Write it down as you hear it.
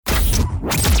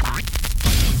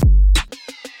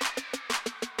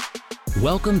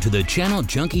Welcome to the Channel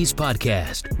Junkies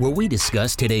podcast, where we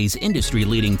discuss today's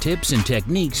industry-leading tips and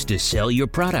techniques to sell your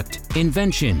product,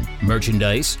 invention,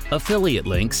 merchandise, affiliate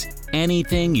links,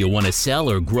 anything you want to sell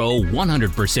or grow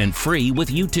 100% free with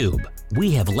YouTube.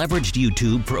 We have leveraged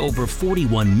YouTube for over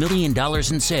 $41 million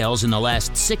in sales in the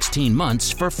last 16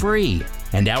 months for free.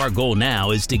 And our goal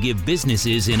now is to give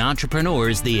businesses and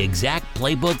entrepreneurs the exact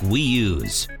playbook we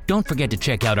use. Don't forget to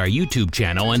check out our YouTube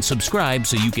channel and subscribe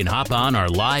so you can hop on our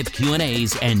live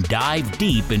Q&As and dive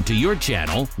deep into your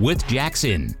channel with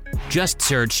Jackson. Just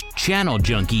search Channel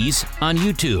Junkies on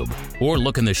YouTube or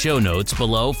look in the show notes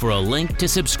below for a link to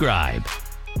subscribe.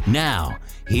 Now,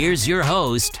 here's your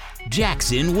host,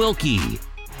 Jackson Wilkie.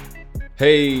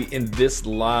 Hey, in this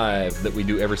live that we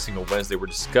do every single Wednesday, we're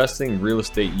discussing real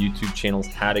estate YouTube channels,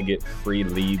 how to get free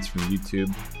leads from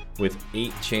YouTube. With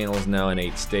 8 channels now in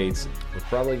 8 states, we're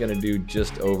probably going to do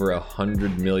just over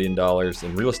 $100 million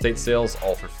in real estate sales,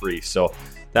 all for free. So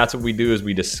that's what we do, is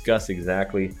we discuss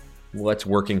exactly what's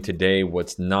working today,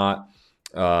 what's not.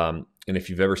 And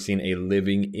if you've ever seen a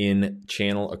living in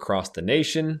channel across the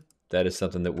nation, that is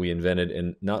something that we invented.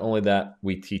 And not only that,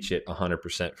 we teach it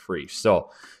 100% free.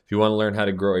 So if you want to learn how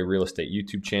to grow a real estate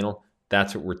YouTube channel,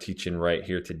 that's what we're teaching right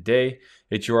here today.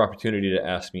 It's your opportunity to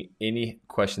ask me any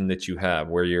question that you have,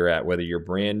 where you're at, whether you're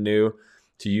brand new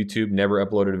to YouTube, never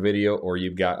uploaded a video, or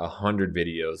you've got 100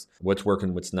 videos. What's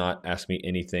working, what's not, ask me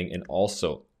anything. And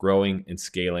also growing and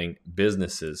scaling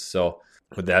businesses. So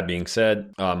with that being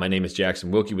said, my name is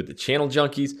Jackson Wilkie with the Channel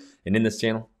Junkies. And in this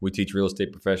channel, we teach real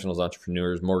estate professionals,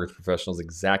 entrepreneurs, mortgage professionals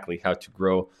exactly how to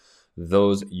grow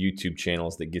those YouTube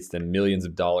channels that gets them millions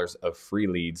of dollars of free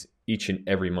leads each and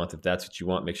every month. If that's what you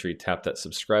want, make sure you tap that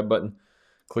subscribe button.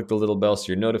 Click the little bell so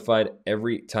you're notified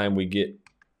every time we do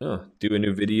a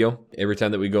new video, every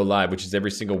time that we go live, which is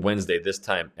every single Wednesday, this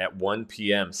time at 1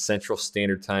 p.m. Central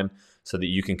Standard Time, so that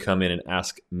you can come in and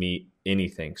ask me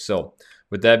anything. So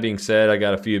with that being said, I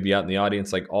got a few of you out in the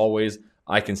audience. Like always,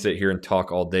 I can sit here and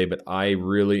talk all day, but I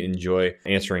really enjoy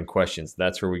answering questions.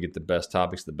 That's where we get the best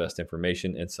topics, the best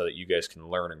information, and so that you guys can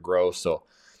learn and grow. So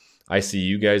I see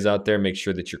you guys out there. Make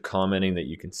sure that you're commenting, that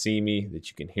you can see me, that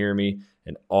you can hear me,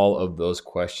 and all of those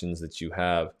questions that you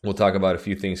have. We'll talk about a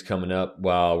few things coming up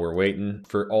while we're waiting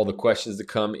for all the questions to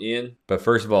come in. But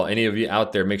first of all, any of you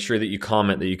out there, make sure that you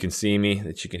comment, that you can see me,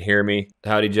 that you can hear me.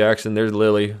 Howdy, Jackson. There's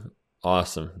Lily.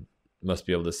 Awesome. Must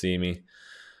be able to see me.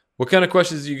 What kind of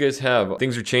questions do you guys have?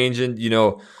 Things are changing.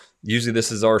 Usually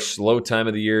this is our slow time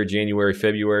of the year, January,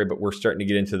 February, but we're starting to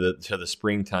get into the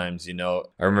spring times. I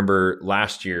remember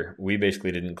last year, we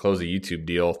basically didn't close a YouTube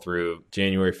deal through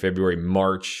January, February,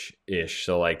 March-ish.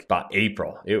 So like about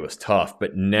April, it was tough.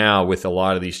 But now with a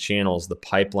lot of these channels, the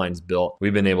pipeline's built.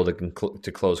 We've been able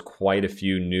to close quite a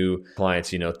few new clients,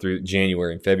 through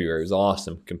January and February. It was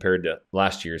awesome compared to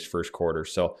last year's first quarter.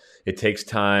 So it takes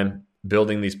time.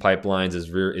 Building these pipelines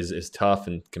is tough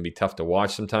and can be tough to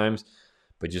watch sometimes,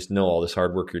 but just know all this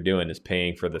hard work you're doing is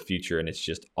paying for the future, and it's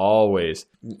just always,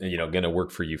 going to work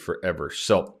for you forever.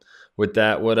 So with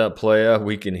that, what up, playa?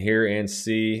 We can hear and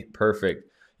see. Perfect.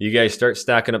 You guys start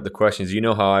stacking up the questions. You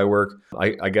know how I work.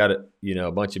 I got it.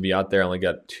 A bunch of you out there. I only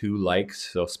got 2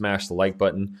 likes, so smash the like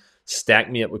button.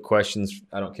 Stack me up with questions.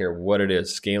 I don't care what it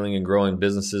is. Scaling and growing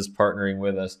businesses, partnering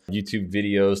with us, YouTube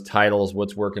videos, titles,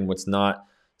 what's working, what's not.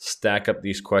 Stack up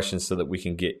these questions so that we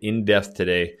can get in depth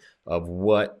today of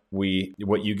what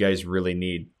you guys really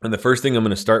need. And the first thing I'm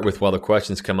going to start with while the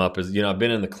questions come up is, I've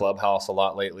been in the clubhouse a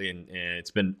lot lately, and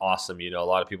it's been awesome. A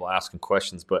lot of people asking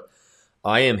questions, but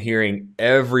I am hearing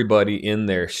everybody in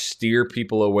there steer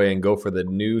people away and go for the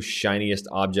new shiniest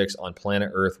objects on planet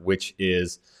Earth, which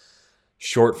is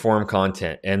short form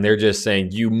content. And they're just saying,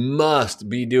 you must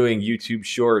be doing YouTube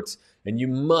shorts, and you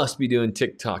must be doing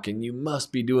TikTok, and you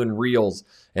must be doing Reels.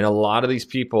 And a lot of these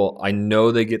people, I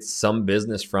know they get some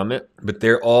business from it, but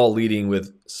they're all leading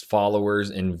with followers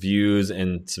and views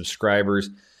and subscribers.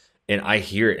 And I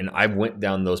hear it, and I went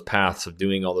down those paths of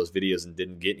doing all those videos and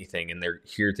didn't get anything. And they're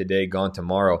here today, gone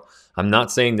tomorrow. I'm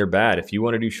not saying they're bad. If you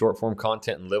want to do short form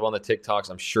content and live on the TikToks,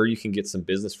 I'm sure you can get some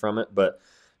business from it. But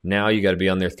now you got to be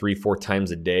on there 3-4 times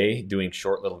a day doing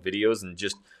short little videos. And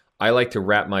I like to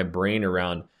wrap my brain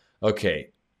around, okay,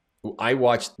 I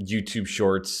watch YouTube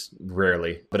shorts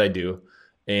rarely, but I do.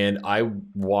 And I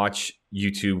watch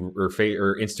YouTube or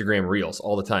Instagram Reels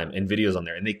all the time and videos on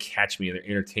there, and they catch me and they're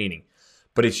entertaining.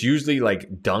 But it's usually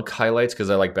like dunk highlights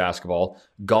because I like basketball,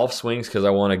 golf swings because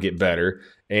I want to get better,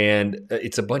 and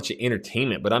it's a bunch of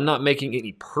entertainment. But I'm not making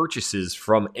any purchases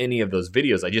from any of those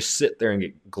videos. I just sit there and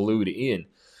get glued in.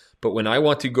 But when I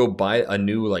want to go buy a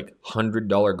new like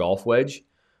 $100 golf wedge,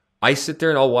 I sit there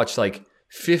and I'll watch like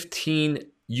 15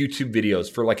 YouTube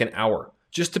videos for like an hour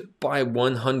just to buy a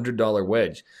 $100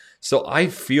 wedge. So I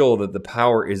feel that the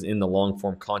power is in the long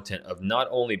form content of not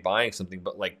only buying something,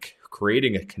 but like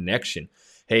creating a connection.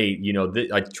 Hey,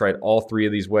 I tried all 3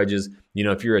 of these wedges.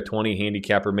 If you're a 20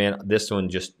 handicapper, man, this one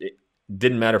it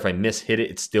didn't matter if I mishit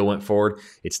it, it still went forward.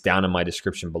 It's down in my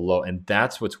description below. And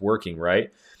that's what's working,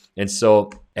 right? And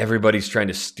so everybody's trying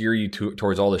to steer you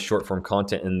towards all the short form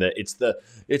content, and that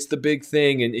it's the big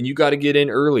thing, and you got to get in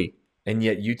early. And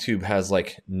yet YouTube has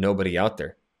like nobody out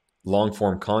there, long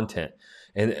form content.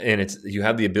 And you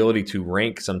have the ability to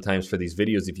rank sometimes for these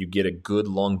videos if you get a good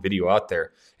long video out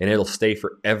there, and it'll stay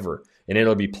forever, and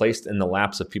it'll be placed in the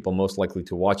laps of people most likely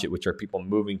to watch it, which are people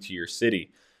moving to your city,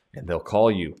 and they'll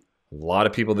call you. A lot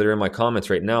of people that are in my comments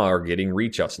right now are getting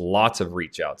reach outs, lots of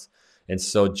reach outs. And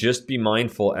so just be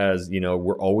mindful, as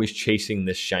we're always chasing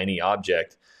this shiny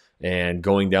object and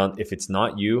going down. If it's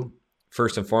not you,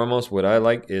 first and foremost, what I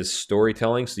like is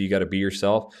storytelling. So you got to be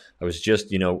yourself. I was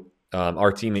just,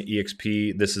 our team at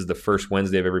EXP, this is the first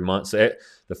Wednesday of every month. So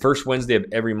the first Wednesday of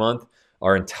every month,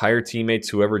 our entire teammates,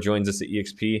 whoever joins us at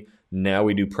EXP, now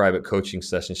we do private coaching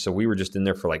sessions. So we were just in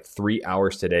there for like 3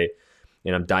 hours today,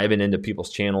 and I'm diving into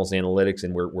people's channels, analytics,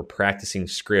 and we're practicing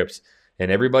scripts. And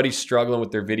everybody's struggling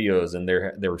with their videos, and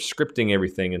they're scripting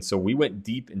everything. And so we went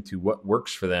deep into what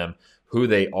works for them, who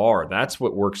they are. That's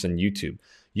what works in YouTube.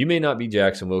 You may not be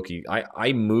Jackson Wilkie.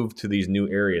 I moved to these new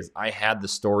areas. I had the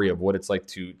story of what it's like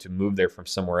to move there from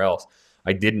somewhere else.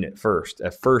 I didn't at first.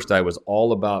 At first, I was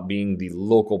all about being the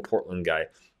local Portland guy,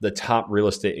 the top real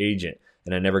estate agent.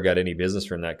 And I never got any business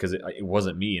from that because it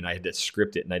wasn't me, and I had to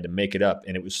script it and I had to make it up.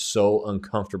 And it was so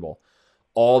uncomfortable.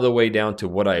 All the way down to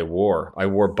what I wore. I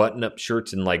wore button-up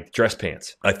shirts and like dress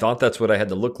pants. I thought that's what I had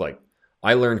to look like.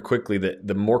 I learned quickly that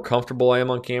the more comfortable I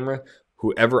am on camera,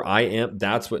 whoever I am,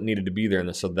 that's what needed to be there.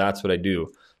 And so that's what I do.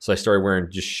 So I started wearing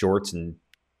just shorts and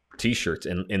t-shirts,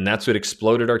 and that's what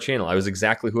exploded our channel. I was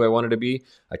exactly who I wanted to be.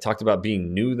 I talked about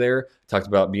being new there, talked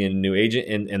about being a new agent,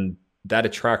 and that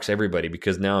attracts everybody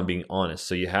because now I'm being honest.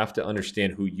 So you have to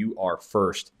understand who you are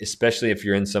first, especially if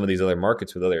you're in some of these other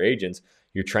markets with other agents.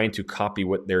 You're trying to copy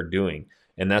what they're doing.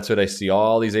 And that's what I see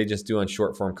all these agents do on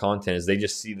short form content is they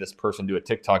just see this person do a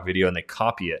TikTok video and they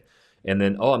copy it. And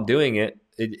then, I'm doing it.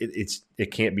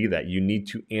 It can't be that. You need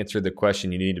to answer the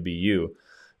question. You need to be you.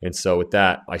 And so with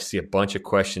that, I see a bunch of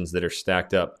questions that are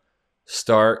stacked up.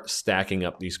 Start stacking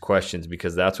up these questions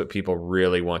because that's what people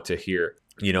really want to hear.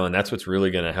 And that's what's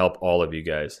really going to help all of you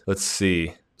guys. Let's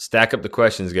see. Stack up the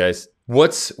questions, guys.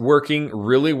 What's working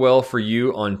really well for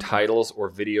you on titles or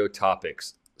video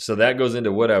topics? So that goes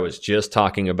into what I was just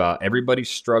talking about. Everybody's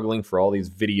struggling for all these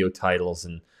video titles,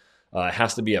 and it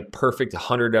has to be a perfect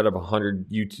 100 out of 100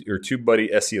 YouTube or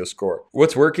TubeBuddy SEO score.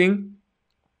 What's working?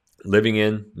 Living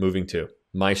in, moving to.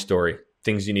 My story.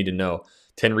 Things you need to know.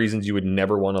 10 reasons you would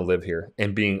never want to live here,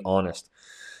 and being honest.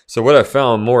 So what I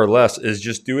found more or less is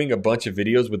just doing a bunch of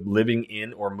videos with living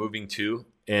in or moving to,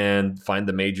 and find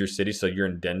the major cities. So you're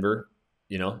in Denver,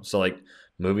 so like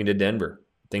moving to Denver,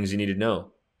 things you need to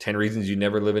know, 10 reasons you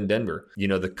never live in Denver,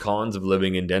 the cons of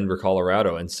living in Denver,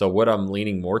 Colorado. And so what I'm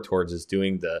leaning more towards is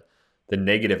doing the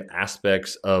negative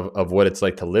aspects of what it's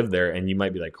like to live there. And you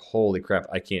might be like, holy crap,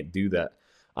 I can't do that.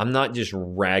 I'm not just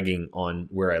ragging on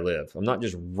where I live. I'm not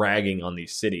just ragging on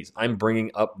these cities. I'm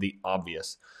bringing up the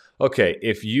obvious. Okay,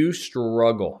 if you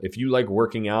struggle, if you like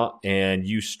working out and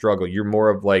you struggle, you're more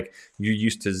of like, you're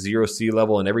used to 0 sea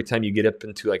level, and every time you get up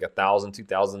into like 1,000,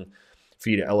 2,000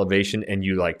 feet of elevation and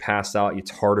you like pass out,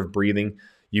 it's hard of breathing,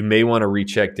 you may want to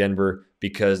recheck Denver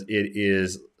because it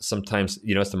is sometimes,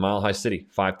 it's a mile-high city,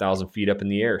 5,000 feet up in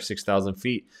the air, 6,000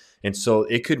 feet. And so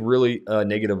it could really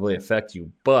negatively affect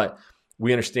you. But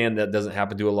we understand that doesn't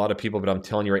happen to a lot of people, but I'm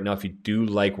telling you right now, if you do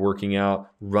like working out,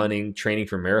 running, training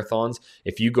for marathons,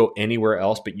 if you go anywhere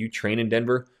else but you train in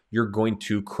Denver, you're going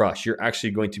to crush. You're actually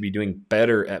going to be doing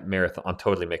better at marathon. I'm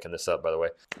totally making this up, by the way,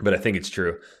 but I think it's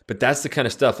true. But that's the kind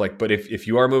of stuff but if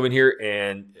you are moving here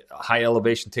and high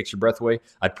elevation takes your breath away,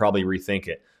 I'd probably rethink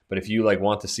it. But if you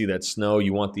want to see that snow,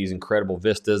 you want these incredible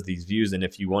vistas, these views, and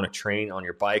if you want to train on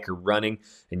your bike or running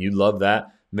and you love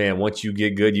that, man, once you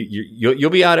get good, you'll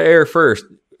be out of air first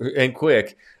and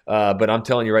quick. But I'm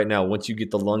telling you right now, once you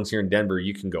get the lungs here in Denver,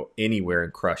 you can go anywhere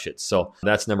and crush it. So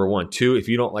that's number one. 2, if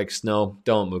you don't like snow,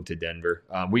 don't move to Denver.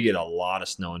 We get a lot of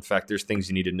snow. In fact, there's things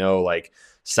you need to know like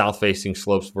south-facing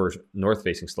slopes versus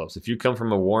north-facing slopes. If you come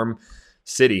from a warm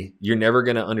city, you're never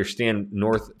going to understand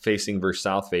north-facing versus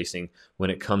south-facing when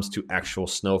it comes to actual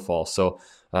snowfall. So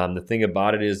the thing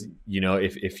about it is,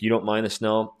 if you don't mind the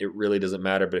snow, it really doesn't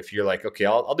matter. But if you're like, okay,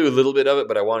 I'll do a little bit of it,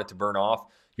 but I want it to burn off,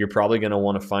 you're probably going to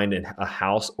want to find a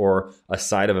house or a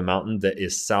side of a mountain that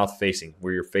is south facing,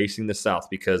 where you're facing the south,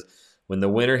 because when the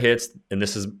winter hits, and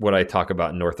this is what I talk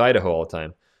about in North Idaho all the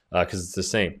time, because it's the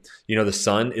same. The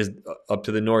sun is up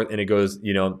to the north and it goes,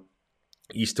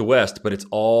 east to west, but it's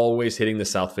always hitting the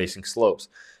south facing slopes.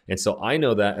 And so I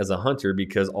know that as a hunter,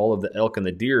 because all of the elk and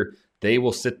the deer, they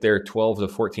will sit there 12 to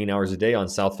 14 hours a day on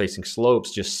south facing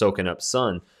slopes, just soaking up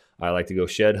sun. I like to go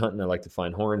shed hunting. I like to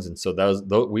find horns. And so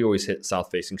we always hit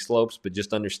south facing slopes, but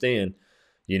just understand,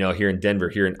 here in Denver,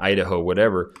 here in Idaho,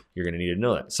 whatever, you're going to need to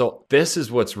know that. So this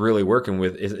is what's really working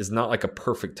with is not like a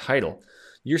perfect title.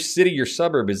 Your city, your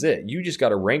suburb is it. You just got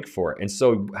to rank for it. And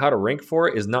so how to rank for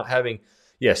it is not having,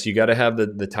 yes, you got to have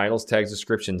the titles, tags,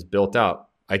 descriptions built out.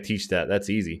 I teach that.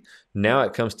 That's easy. Now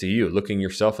it comes to you, looking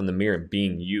yourself in the mirror and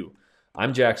being you.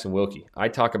 I'm Jackson Wilkie. I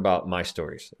talk about my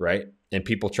stories, right? And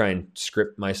people try and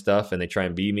script my stuff and they try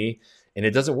and be me, and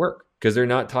it doesn't work because they're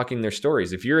not talking their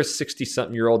stories. If you're a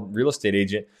 60-something-year-old real estate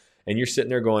agent and you're sitting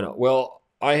there going, well,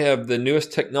 I have the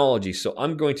newest technology, so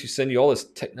I'm going to send you all this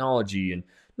technology. And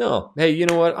no, hey, you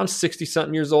know what? I'm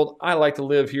 60-something years old. I like to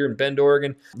live here in Bend,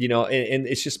 Oregon, and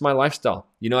it's just my lifestyle.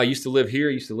 I used to live here.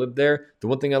 I used to live there. The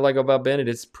one thing I like about Bend,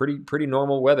 it's pretty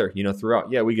normal weather,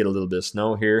 throughout. Yeah, we get a little bit of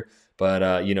snow here. But,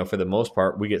 for the most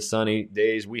part, we get sunny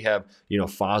days. We have,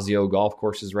 Fazio golf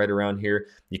courses right around here.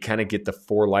 You kind of get the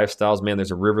 4 lifestyles, man. There's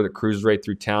a river that cruises right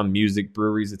through town, music,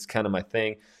 breweries. It's kind of my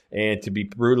thing. And to be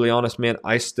brutally honest, man,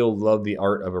 I still love the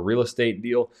art of a real estate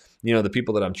deal. The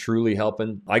people that I'm truly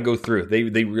helping, I go through.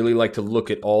 They really like to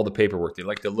look at all the paperwork. They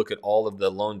like to look at all of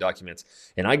the loan documents.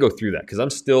 And I go through that because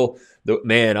I'm still,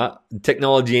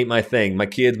 technology ain't my thing. My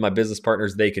kids, my business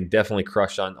partners, they can definitely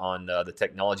crush on the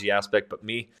technology aspect. But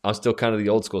me, I'm still kind of the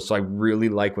old school. So I really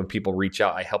like when people reach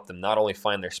out. I help them not only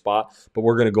find their spot, but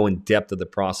we're going to go in depth of the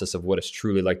process of what it's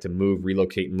truly like to move,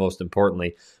 relocate, and most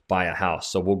importantly, buy a house.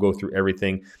 So we'll go through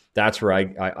everything. That's where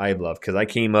I love, because I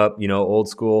came up, old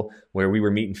school, where we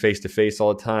were meeting face to face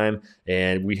all the time,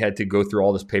 and we had to go through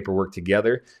all this paperwork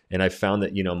together. And I found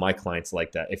that, my clients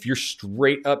like that. If you're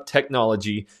straight up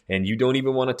technology and you don't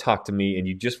even want to talk to me and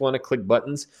you just want to click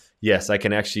buttons, yes, I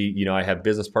can actually, I have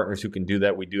business partners who can do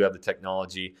that. We do have the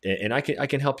technology, and I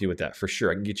can help you with that for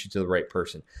sure. I can get you to the right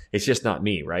person. It's just not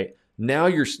me, right? Now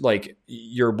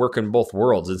you're working both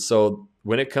worlds. And so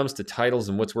when it comes to titles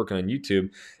and what's working on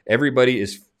YouTube, everybody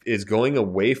is going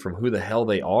away from who the hell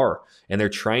they are, and they're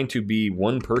trying to be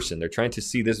one person. They're trying to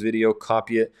see this video,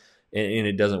 copy it, and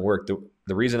it doesn't work.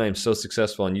 The reason I'm so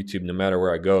successful on YouTube, no matter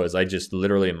where I go, is I just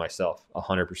literally am myself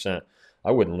 100%.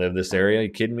 I wouldn't live this area. Are you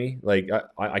kidding me? Like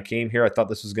I came here. I thought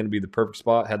this was going to be the perfect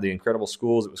spot. Had the incredible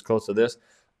schools. It was close to this.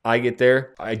 I get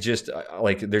there.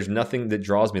 There's nothing that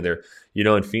draws me there. In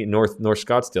North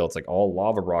Scottsdale, it's like all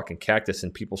lava rock and cactus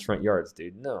in people's front yards,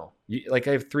 dude. No, I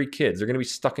have 3 kids. They're going to be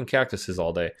stuck in cactuses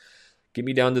all day. Get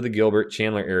me down to the Gilbert,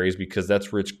 Chandler areas, because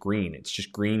that's where it's green. It's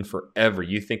just green forever.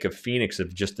 You think of Phoenix,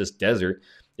 of just this desert.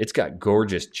 It's got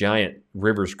gorgeous, giant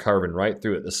rivers carving right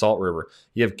through it, the Salt River.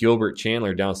 You have Gilbert,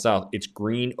 Chandler down south. It's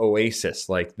green oasis.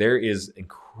 Like, there is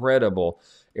incredible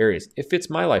areas. It fits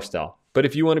my lifestyle. But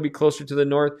if you want to be closer to the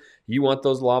north, you want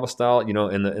those lava style, in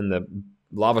the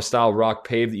lava style rock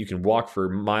paved that you can walk for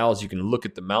miles. You can look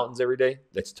at the mountains every day.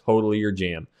 That's totally your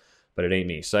jam. But it ain't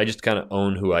me. So I just kind of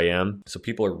own who I am. So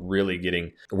people are really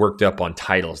getting worked up on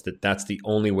titles, that's the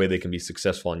only way they can be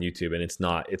successful on YouTube. And it's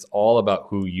not. It's all about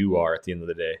who you are at the end of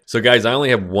the day. So guys, I only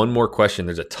have one more question.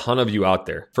 There's a ton of you out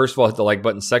there. First of all, hit the like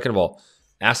button. Second of all,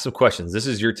 ask some questions. This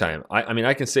is your time. I mean,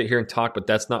 I can sit here and talk, but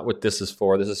that's not what this is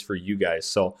for. This is for you guys.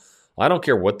 So I don't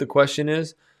care what the question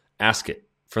is. Ask it.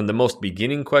 From the most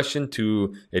beginning question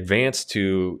to advanced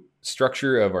to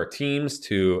structure of our teams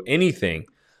to anything.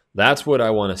 That's what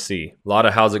I want to see. A lot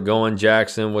of how's it going,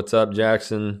 Jackson? What's up,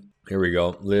 Jackson? Here we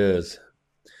go. Liz.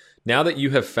 Now that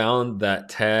you have found that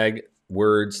tag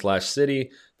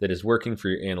word/city that is working for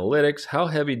your analytics, how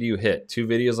heavy do you hit? 2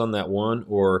 videos on that one,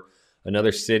 or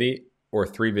another city, or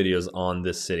 3 videos on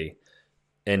this city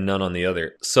and none on the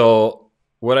other? So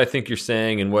what I think you're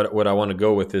saying, and what I want to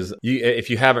go with is, if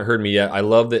you haven't heard me yet, I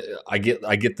love that I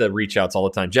get the reach outs all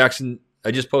the time. Jackson, I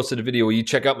just posted a video. Will you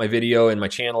check out my video and my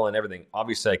channel and everything?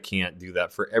 Obviously, I can't do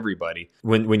that for everybody.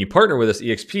 When you partner with us,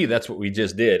 EXP, that's what we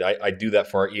just did. I do that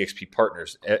for our EXP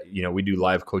partners. We do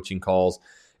live coaching calls,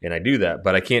 and I do that,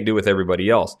 but I can't do it with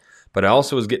everybody else. But I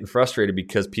also was getting frustrated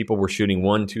because people were shooting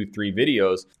 1, 2, 3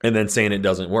 videos and then saying it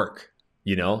doesn't work.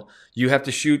 You have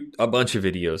to shoot a bunch of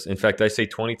videos. In fact, I say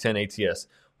 20/10 ATS.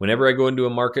 Whenever I go into a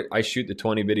market, I shoot the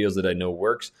 20 videos that I know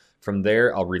works. From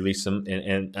there, I'll release them,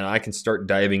 and I can start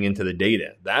diving into the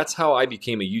data. That's how I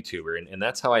became a YouTuber, and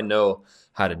that's how I know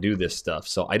how to do this stuff.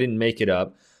 So I didn't make it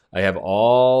up. I have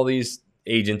all these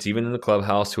agents, even in the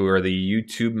clubhouse, who are the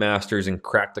YouTube masters and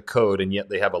crack the code, and yet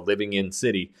they have a living in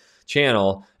city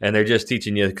channel, and they're just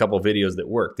teaching you a couple videos that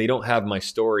work. They don't have my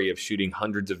story of shooting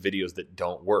hundreds of videos that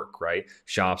don't work, right?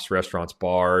 Shops, restaurants,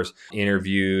 bars,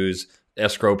 interviews,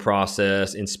 escrow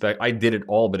process, inspect. I did it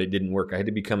all, but it didn't work. I had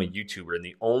to become a YouTuber, and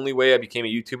the only way I became a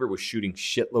YouTuber was shooting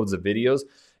shitloads of videos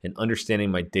and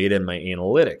understanding my data and my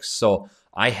analytics. So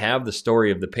I have the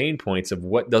story of the pain points of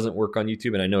what doesn't work on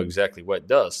YouTube, and I know exactly what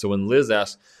does. So when Liz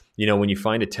asks, when you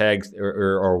find a tag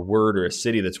or a word or a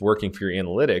city that's working for your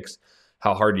analytics,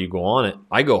 how hard do you go on it?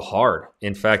 I go hard.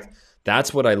 In fact,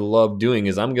 that's what I love doing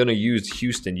is I'm going to use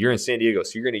Houston. You're in San Diego,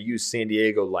 so you're going to use San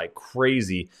Diego like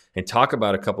crazy and talk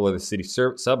about a couple of the city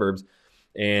suburbs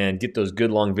and get those good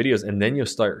long videos, and then you'll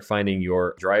start finding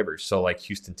your drivers. So like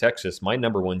Houston, Texas, my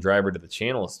number one driver to the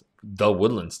channel is The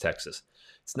Woodlands, Texas.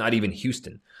 It's not even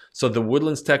Houston. So The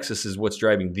Woodlands, Texas is what's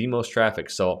driving the most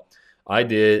traffic. So I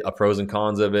did a pros and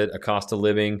cons of it, a cost of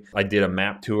living. I did a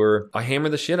map tour. I hammer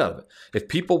the shit out of it. If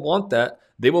people want that,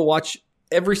 they will watch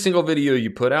every single video you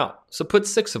put out. So put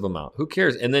 6 of them out. Who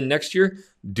cares? And then next year,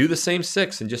 do the same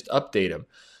 6 and just update them.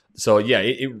 So yeah,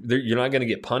 you're not going to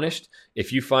get punished.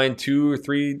 If you find 2 or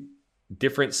 3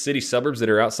 different city suburbs that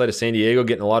are outside of San Diego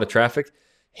getting a lot of traffic,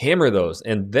 hammer those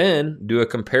and then do a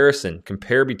comparison.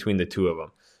 Compare between the 2 of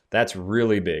them. That's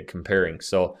really big, comparing.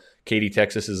 So Katy,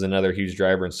 Texas is another huge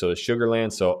driver, and so is Sugar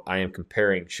Land. So I am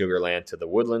comparing Sugar Land to the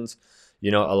Woodlands, a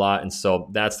lot. And so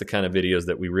that's the kind of videos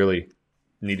that we really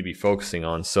need to be focusing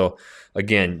on. So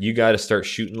again, you got to start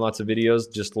shooting lots of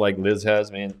videos just like Liz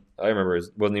has, man. I remember it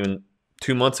wasn't even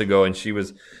 2 months ago, and she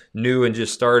was new and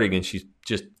just starting, and she's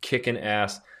just kicking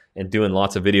ass and doing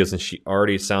lots of videos, and she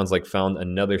already sounds like found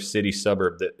another city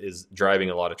suburb that is driving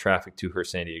a lot of traffic to her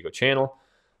San Diego channel.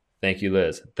 Thank you,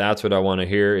 Liz. That's what I want to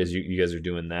hear is you guys are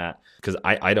doing that, because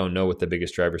I don't know what the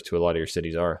biggest drivers to a lot of your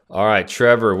cities are. All right,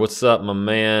 Trevor, what's up, my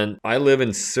man? I live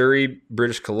in Surrey,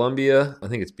 British Columbia. I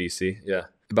think it's BC. Yeah.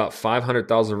 About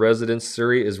 500,000 residents.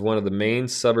 Surrey is one of the main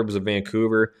suburbs of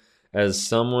Vancouver. As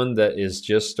someone that is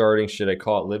just starting, should I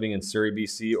call it living in Surrey,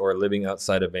 BC, or living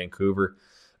outside of Vancouver?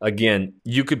 Again,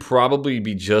 you could probably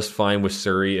be just fine with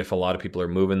Surrey if a lot of people are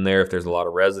moving there, if there's a lot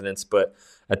of residents. But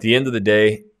at the end of the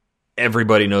day,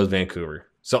 everybody knows Vancouver.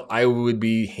 So I would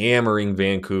be hammering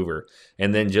Vancouver.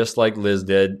 And then just like Liz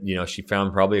did, she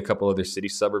found probably a couple other city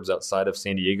suburbs outside of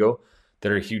San Diego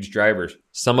that are huge drivers.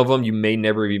 Some of them you may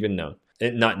never have even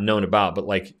not known about, but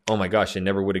like, oh my gosh, I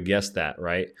never would have guessed that,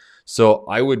 right? So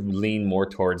I would lean more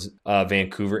towards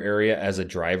Vancouver area as a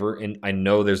driver. And I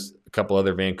know there's a couple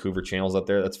other Vancouver channels out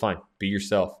there. That's fine. Be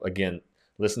yourself. Again,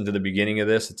 listen to the beginning of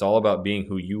this. It's all about being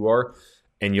who you are,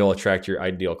 and you'll attract your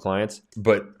ideal clients.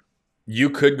 But you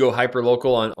could go hyper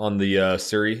local on the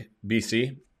Surrey,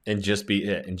 BC, and just be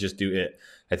it and just do it.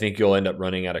 I think you'll end up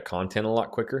running out of content a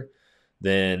lot quicker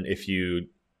than if you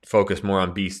focus more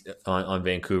on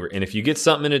Vancouver. And if you get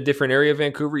something in a different area of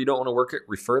Vancouver, you don't want to work it,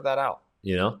 refer that out.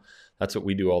 That's what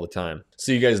we do all the time.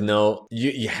 So you guys know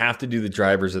you have to do the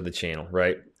drivers of the channel,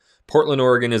 right? Portland,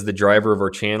 Oregon is the driver of our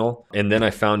channel. And then I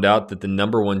found out that the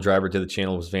number one driver to the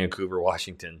channel was Vancouver,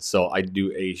 Washington. So I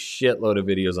do a shitload of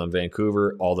videos on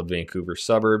Vancouver, all the Vancouver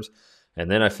suburbs.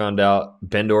 And then I found out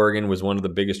Bend, Oregon was one of the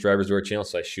biggest drivers to our channel.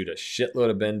 So I shoot a shitload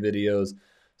of Bend videos,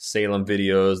 Salem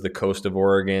videos, the coast of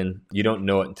Oregon. You don't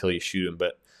know it until you shoot them,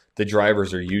 but the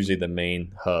drivers are usually the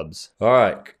main hubs. All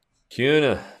right,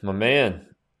 Kuna, my man.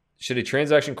 Should a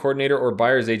transaction coordinator or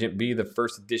buyer's agent be the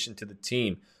first addition to the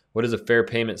team? What is a fair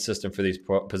payment system for these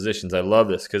positions? I love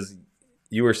this because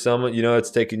you were someone, it's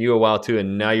taken you a while too,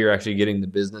 and now you're actually getting the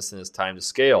business and it's time to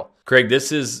scale. Craig,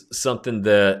 this is something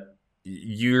that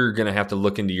you're going to have to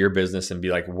look into your business and be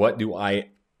like, what do I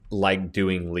like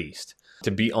doing least?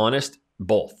 To be honest,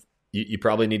 both. You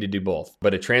probably need to do both.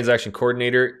 But a transaction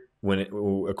coordinator,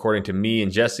 according to me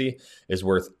and Jesse, is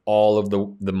worth all of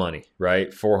the money,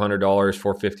 right? $400,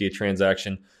 $450 a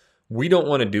transaction. We don't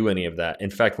want to do any of that. In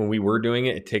fact, when we were doing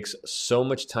it, it takes so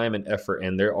much time and effort,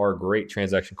 and there are great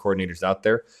transaction coordinators out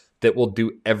there that will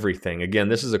do everything. Again,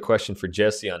 this is a question for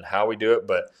Jesse on how we do it,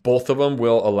 but both of them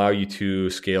will allow you to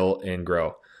scale and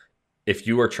grow. If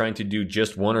you are trying to do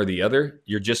just one or the other,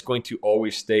 you're just going to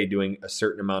always stay doing a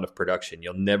certain amount of production.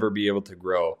 You'll never be able to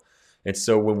grow. And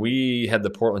so when we had the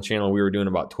Portland channel, we were doing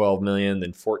about 12 million,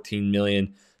 then 14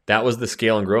 million. That was the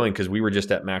scale and growing because we were just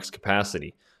at max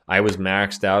capacity. I was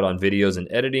maxed out on videos and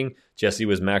editing. Jesse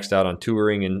was maxed out on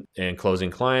touring and closing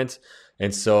clients.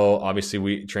 And so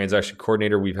obviously transaction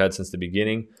coordinator we've had since the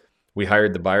beginning. We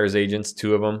hired the buyer's agents,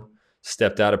 2 of them,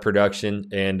 stepped out of production,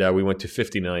 and we went to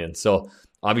 50 million. So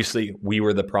obviously we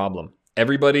were the problem.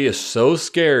 Everybody is so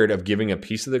scared of giving a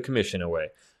piece of the commission away.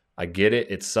 I get it.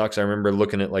 It sucks. I remember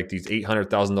looking at like these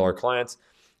 $800,000 clients,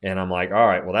 and I'm like, all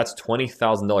right, well, that's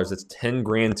 $20,000. That's 10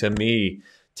 grand to me,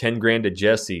 10 grand to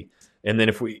Jesse. And then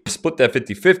if we split that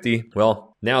 50-50,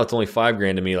 well, now it's only 5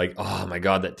 grand to me. Like, oh my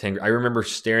God, that 10 grand. I remember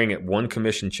staring at one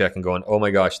commission check and going, oh my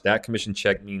gosh, that commission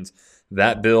check means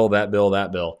that bill, that bill,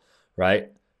 that bill,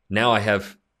 right? Now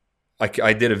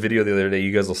I did a video the other day.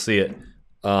 You guys will see it.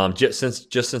 Just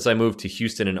since I moved to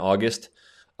Houston in August,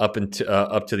 up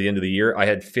to the end of the year, I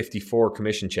had 54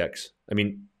 commission checks. I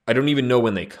mean, I don't even know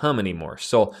when they come anymore.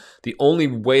 So the only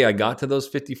way I got to those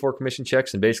 54 commission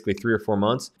checks in basically 3 or 4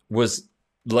 months was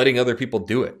letting other people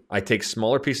do it. I take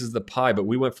smaller pieces of the pie, but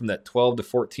we went from that $12 to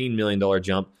 $14 million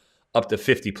jump up to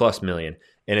 50 plus million.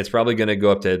 And it's probably going to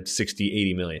go up to 60,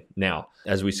 80 million now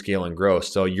as we scale and grow.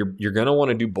 So you're going to want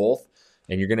to do both,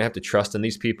 and you're going to have to trust in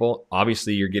these people.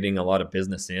 Obviously, you're getting a lot of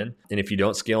business in. And if you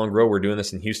don't scale and grow, we're doing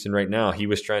this in Houston right now. He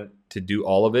was trying to do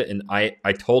all of it. And I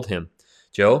told him,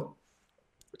 Joe,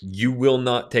 you will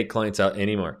not take clients out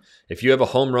anymore. If you have a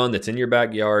home run that's in your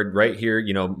backyard right here,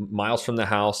 miles from the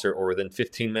house or within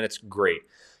 15 minutes, great.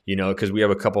 Because we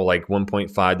have a couple like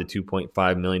 $1.5 to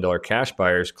 $2.5 million cash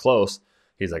buyers close.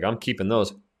 He's like, I'm keeping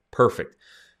those. Perfect.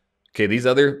 Okay, these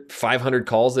other 500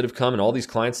 calls that have come and all these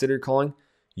clients that are calling,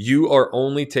 you are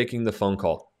only taking the phone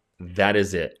call. That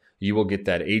is it. You will get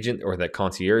that agent or that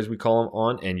concierge, we call them,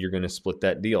 on, and you're going to split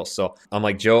that deal. So I'm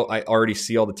like, Joe, I already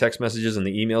see all the text messages and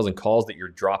the emails and calls that you're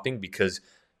dropping because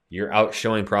you're out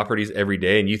showing properties every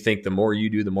day, and you think the more you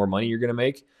do, the more money you're going to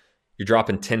make. You're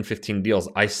dropping 10, 15 deals.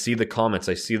 I see the comments.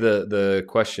 I see the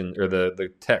question or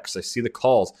the text. I see the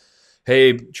calls.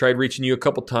 Hey, tried reaching you a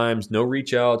couple times. No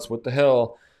reach outs. What the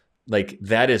hell? Like,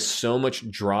 that is so much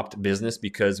dropped business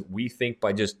because we think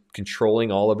by just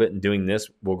controlling all of it and doing this,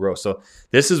 we'll grow. So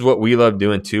this is what we love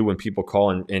doing too. When people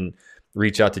call and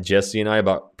reach out to Jesse and I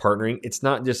about partnering, it's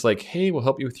not just like, hey, we'll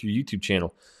help you with your YouTube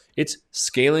channel. It's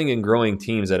scaling and growing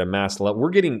teams at a mass level. We're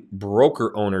getting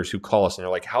broker owners who call us and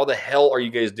they're like, how the hell are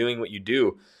you guys doing what you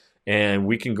do? And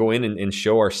we can go in and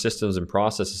show our systems and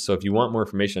processes. So if you want more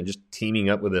information on just teaming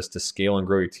up with us to scale and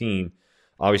grow your team,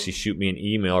 obviously shoot me an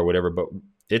email or whatever. But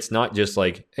it's not just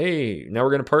like, hey, now we're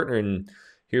going to partner and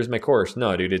here's my course.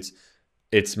 No, dude,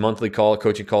 it's monthly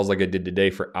coaching calls like I did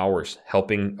today for hours,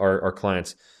 helping our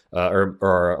clients or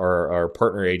our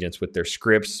partner agents with their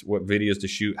scripts, what videos to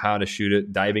shoot, how to shoot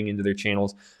it, diving into their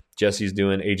channels. Jesse's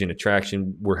doing agent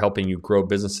attraction. We're helping you grow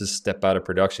businesses, step out of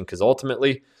production, because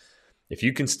ultimately, if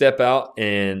you can step out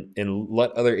and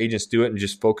let other agents do it and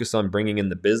just focus on bringing in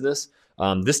the business,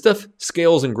 this stuff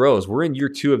scales and grows. We're in year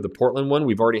 2 of the Portland one.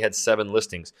 We've already had 7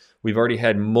 listings. We've already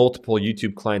had multiple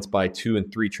YouTube clients buy 2 and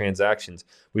 3 transactions.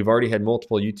 We've already had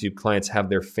multiple YouTube clients have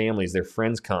their families, their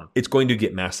friends come. It's going to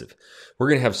get massive. We're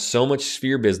going to have so much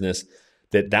sphere business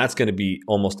that's going to be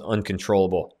almost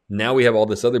uncontrollable. Now we have all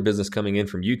this other business coming in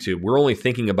from YouTube. We're only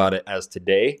thinking about it as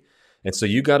today. And so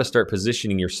you got to start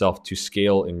positioning yourself to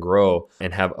scale and grow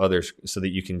and have others so that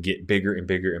you can get bigger and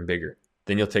bigger and bigger.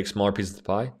 Then you'll take smaller pieces of the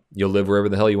pie. You'll live wherever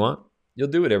the hell you want. You'll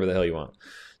do whatever the hell you want.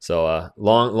 So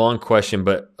long question,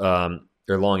 but or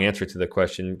long answer to the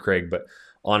question, Craig. But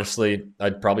honestly,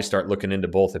 I'd probably start looking into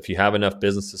both. If you have enough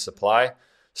business to supply,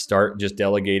 start just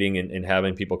delegating and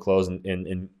having people close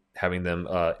and having them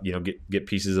get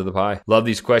pieces of the pie. Love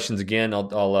these questions. Again,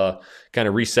 I'll kind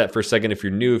of reset for a second. If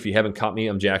you're new, if you haven't caught me,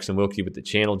 I'm Jackson Wilkie with the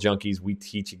Channel Junkies. We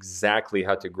teach exactly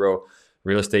how to grow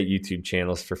real estate YouTube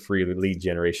channels for free lead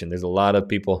generation. There's a lot of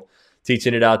people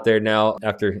teaching it out there now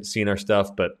after seeing our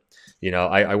stuff, but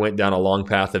I went down a long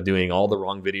path of doing all the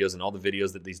wrong videos and all the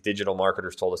videos that these digital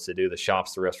marketers told us to do, the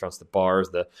shops, the restaurants, the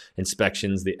bars, the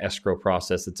inspections, the escrow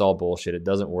process. It's all bullshit. It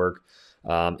doesn't work.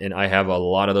 And I have a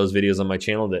lot of those videos on my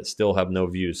channel that still have no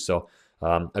views. So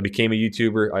I became a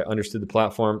YouTuber. I understood the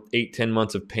platform, 8-10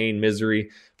 months of pain, misery,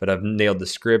 but I've nailed the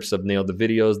scripts. I've nailed the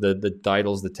videos, the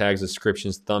titles, the tags,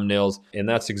 descriptions, thumbnails. And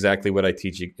that's exactly what I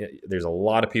teach. There's a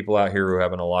lot of people out here who are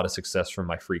having a lot of success from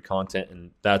my free content. And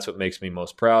that's what makes me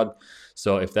most proud.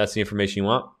 So if that's the information you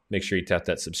want, make sure you tap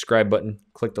that subscribe button,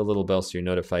 click the little bell so you're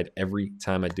notified every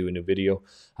time I do a new video.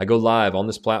 I go live on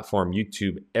this platform,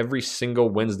 YouTube, every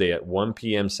single Wednesday at 1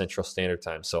 p.m. Central Standard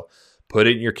Time. So put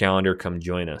it in your calendar, come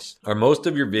join us. Are most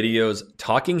of your videos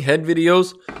talking head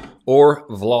videos or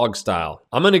vlog style?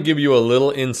 I'm going to give you a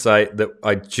little insight that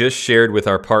I just shared with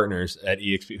our partners at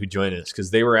eXp who joined us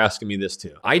because they were asking me this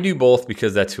too. I do both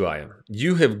because that's who I am.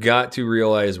 You have got to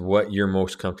realize what you're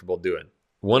most comfortable doing.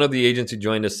 One of the agents who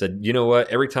joined us said, you know what?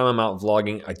 Every time I'm out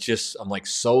vlogging, I'm like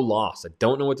so lost. I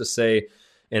don't know what to say.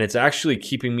 And it's actually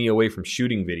keeping me away from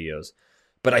shooting videos.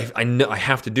 But I know I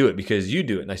have to do it because you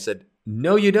do it. And I said,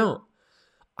 no, you don't.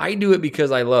 I do it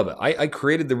because I love it. I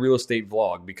created the real estate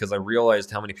vlog because I realized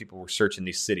how many people were searching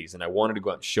these cities and I wanted to go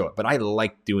out and show it. But I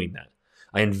like doing that.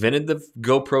 I invented the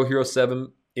GoPro Hero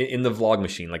 7 in the vlog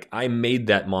machine. Like I made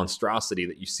that monstrosity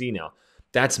that you see now.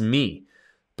 That's me.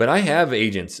 But I have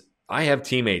agents, I have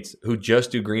teammates who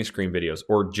just do green screen videos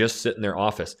or just sit in their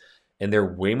office and they're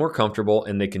way more comfortable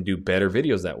and they can do better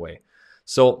videos that way.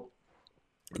 So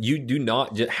you do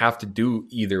not have to do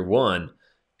either one.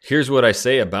 Here's what I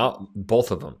say about both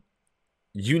of them.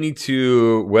 You need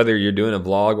to, whether you're doing a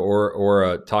vlog or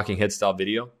a talking head style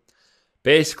video,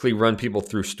 basically run people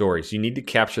through stories. You need to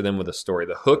capture them with a story.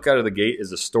 The hook out of the gate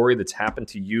is a story that's happened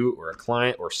to you or a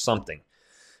client or something.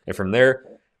 And from there,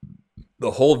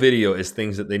 the whole video is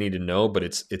things that they need to know, but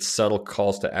it's subtle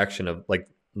calls to action of like,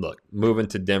 look, moving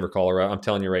to Denver, Colorado. I'm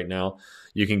telling you right now,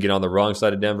 you can get on the wrong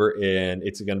side of Denver and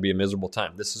it's going to be a miserable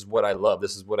time. This is what I love.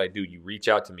 This is what I do. You reach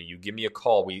out to me. You give me a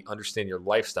call. We understand your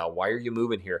lifestyle. Why are you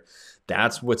moving here?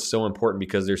 That's what's so important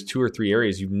because there's 2 or 3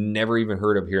 areas you've never even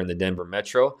heard of here in the Denver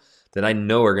metro that I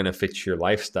know are going to fit your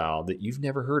lifestyle that you've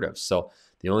never heard of. So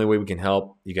the only way we can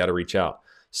help, you got to reach out.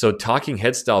 So talking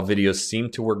head style videos seem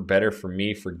to work better for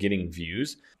me for getting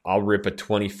views. I'll rip a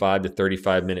 25 to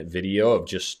 35 minute video of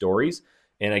just stories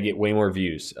and I get way more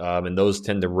views. And those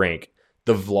tend to rank.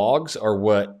 The vlogs are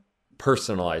what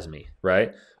personalize me,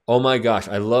 right? Oh my gosh,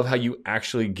 I love how you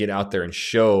actually get out there and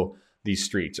show these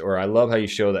streets, or I love how you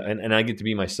show that. And I get to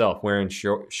be myself wearing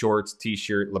shorts,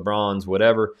 t-shirt, LeBrons,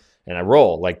 whatever, and I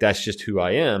roll. Like that's just who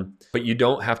I am. But you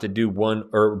don't have to do one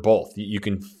or both. You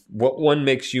can, what one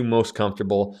makes you most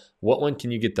comfortable, what one can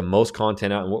you get the most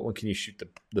content out, and what one can you shoot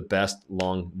the best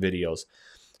long videos.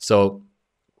 So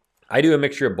I do a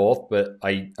mixture of both, but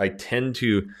I tend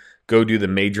to go do the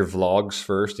major vlogs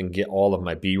first and get all of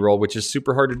my B-roll, which is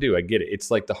super hard to do. I get it.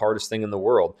 It's like the hardest thing in the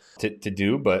world to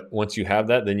do. But once you have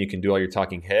that, then you can do all your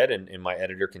talking head and my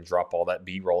editor can drop all that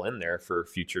B-roll in there for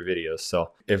future videos.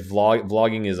 So if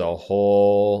vlogging is a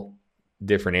whole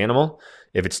different animal,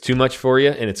 if it's too much for you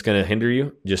and it's going to hinder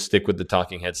you, just stick with the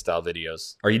talking head style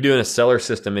videos. Are you doing a seller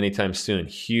system anytime soon?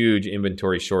 Huge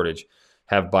inventory shortage.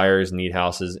 Have buyers, need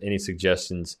houses. Any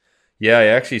suggestions? Yeah, I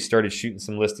actually started shooting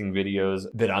some listing videos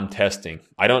that I'm testing.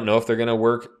 I don't know if they're going to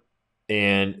work,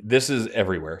 and this is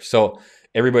everywhere. So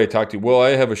everybody talk to, well, I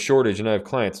have a shortage and I have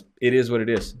clients. It is what it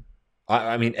is.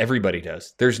 I mean, everybody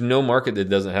does. There's no market that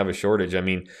doesn't have a shortage. I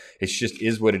mean, it's just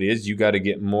is what it is. You got to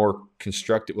get more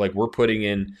constructive. Like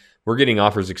we're getting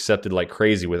offers accepted like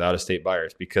crazy with out-of-state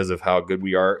buyers because of how good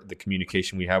we are, the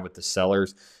communication we have with the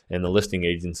sellers and the listing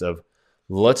agents of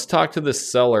let's talk to the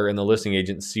seller and the listing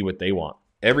agent and see what they want.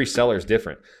 Every seller is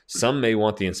different. Some may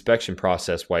want the inspection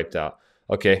process wiped out.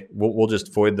 Okay, we'll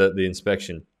just void the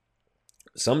inspection.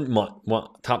 Some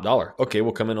want top dollar. Okay,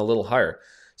 we'll come in a little higher.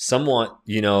 Some want,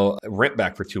 rent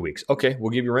back for 2 weeks. Okay, we'll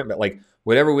give you rent back. Like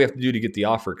whatever we have to do to get the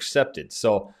offer accepted.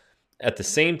 So at the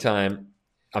same time,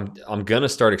 I'm going to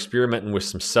start experimenting with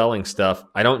some selling stuff.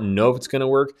 I don't know if it's going to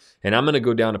work, and I'm going to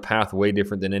go down a path way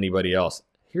different than anybody else.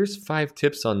 Here's 5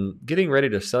 tips on getting ready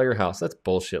to sell your house. That's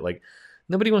bullshit. Like,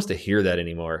 nobody wants to hear that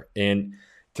anymore. And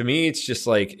to me, it's just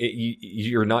like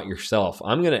you're not yourself.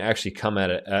 I'm going to actually come at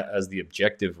it as the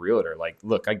objective realtor. Like,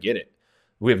 look, I get it.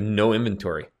 We have no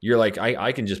inventory. You're like,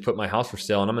 I can just put my house for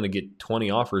sale and I'm going to get 20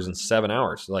 offers in 7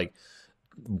 hours. Like,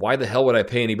 why the hell would I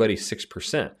pay anybody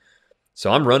 6%?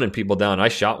 So I'm running people down. I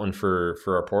shot one for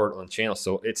our Portland channel,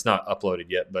 so it's not uploaded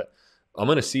yet, but I'm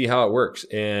going to see how it works.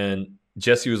 And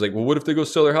Jesse was like, well, what if they go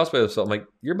sell their house by themselves? I'm like,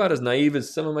 you're about as naive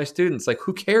as some of my students. Like,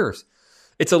 who cares?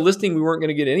 It's a listing we weren't going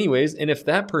to get anyways. And if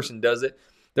that person does it,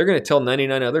 they're going to tell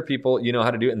 99 other people, how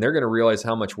to do it. And they're going to realize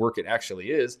how much work it actually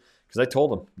is. Because I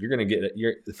told them, you're going to get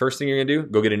it. The first thing you're going to do,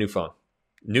 go get a new phone.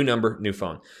 New number, new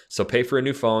phone. So pay for a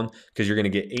new phone because you're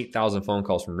going to get 8,000 phone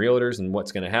calls from realtors. And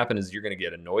what's going to happen is you're going to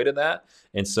get annoyed at that.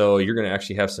 And so you're going to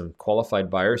actually have some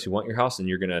qualified buyers who want your house, and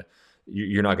you're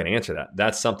not going to answer that.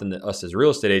 That's something that us as real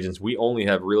estate agents, we only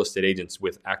have real estate agents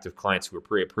with active clients who are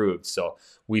pre-approved. So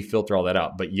we filter all that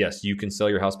out. But yes, you can sell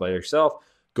your house by yourself.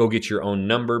 Go get your own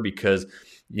number because,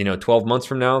 12 months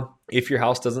from now, if your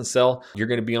house doesn't sell, you're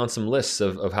going to be on some lists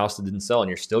of houses that didn't sell, and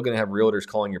you're still going to have realtors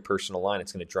calling your personal line.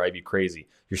 It's going to drive you crazy.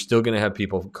 You're still going to have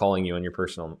people calling you on your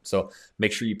personal. So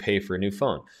make sure you pay for a new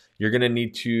phone. You're going to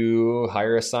need to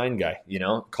hire a sign guy,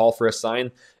 call for a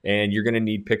sign, and you're going to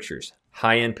need pictures.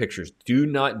 High-end pictures. Do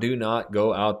not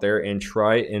go out there and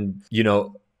try and,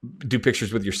 do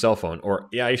pictures with your cell phone. Or,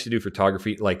 I used to do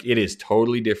photography. Like, it is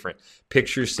totally different.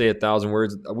 Pictures say 1,000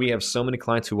 words. We have so many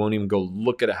clients who won't even go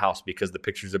look at a house because the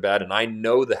pictures are bad. And I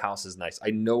know the house is nice.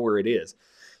 I know where it is.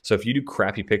 So if you do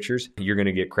crappy pictures, you're going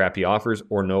to get crappy offers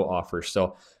or no offers.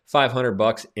 So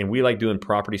 $500, and we like doing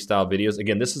property style videos.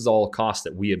 Again, this is all costs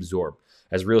that we absorb.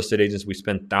 As real estate agents, we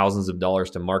spend thousands of dollars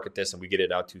to market this, and we get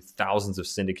it out to thousands of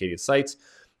syndicated sites.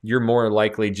 You're more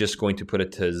likely just going to put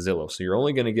it to Zillow. So you're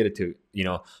only going to get it to,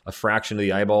 a fraction of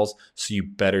the eyeballs. So you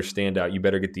better stand out. You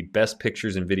better get the best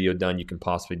pictures and video done you can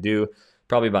possibly do.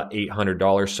 Probably about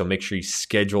 $800. So make sure you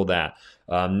schedule that.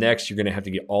 Next, you're going to have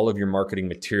to get all of your marketing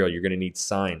material. You're going to need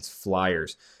signs,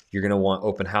 flyers. You're going to want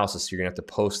open houses. So you're going to have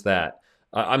to post that.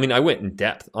 I went in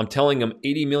depth. I'm telling them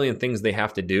 80 million things they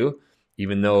have to do,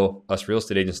 even though us real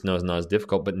estate agents know it's not as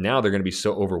difficult. But now they're going to be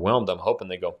so overwhelmed. I'm hoping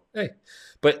they go, hey,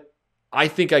 but I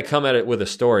think I come at it with a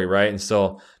story, right? And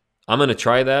so I'm going to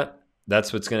try that.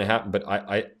 That's what's going to happen. But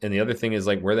and the other thing is,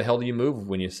 like, where the hell do you move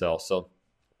when you sell? So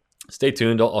stay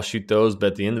tuned. I'll shoot those. But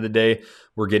at the end of the day,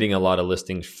 we're getting a lot of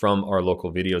listings from our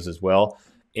local videos as well.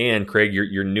 And Craig,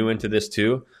 you're new into this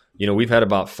too. We've had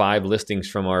about 5 listings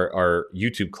from our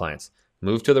YouTube clients.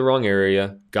 Moved to the wrong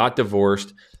area, got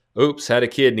divorced. Oops, had a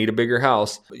kid, need a bigger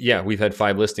house. Yeah, we've had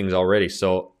 5 listings already.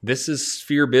 So this is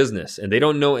sphere business, and they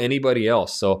don't know anybody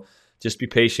else. So just be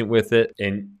patient with it.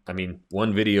 And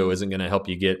one video isn't going to help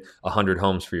you get 100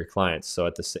 homes for your clients. So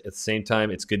at the same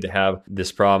time, it's good to have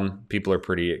this problem. People are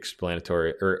pretty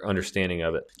explanatory or understanding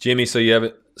of it. Jimmy, so you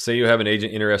have an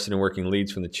agent interested in working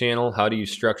leads from the channel. How do you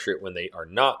structure it when they are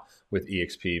not with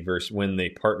EXP versus when they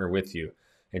partner with you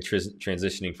and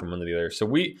transitioning from one to the other? So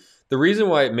the reason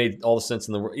why it made all the sense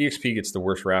in the world, EXP gets the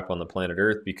worst rap on the planet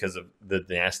Earth because of the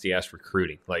nasty ass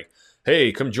recruiting. Like,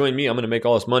 hey, come join me. I'm going to make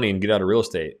all this money and get out of real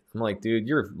estate. I'm like, dude,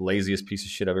 you're the laziest piece of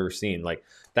shit I've ever seen. Like,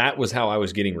 that was how I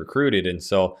was getting recruited. And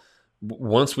so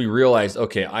once we realized,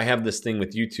 okay, I have this thing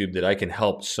with YouTube that I can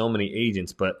help so many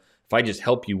agents, but if I just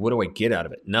help you, what do I get out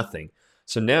of it? Nothing.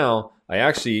 So now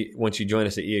once you join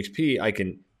us at EXP, I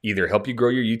can either help you grow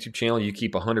your YouTube channel, you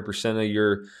keep 100% of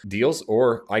your deals,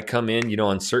 or I come in,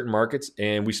 on certain markets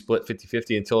and we split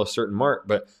 50-50 until a certain mark,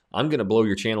 but I'm going to blow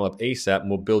your channel up ASAP and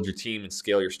we'll build your team and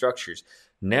scale your structures.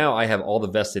 Now I have all the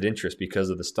vested interest because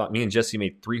of the stock. Me and Jesse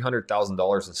made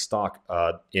 $300,000 in stock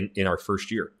in our first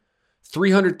year.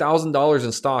 $300,000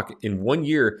 in stock in 1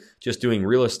 year just doing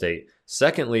real estate.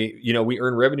 Secondly, we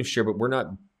earn revenue share, but we're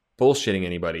not bullshitting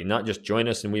anybody. Not just join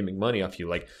us and we make money off you.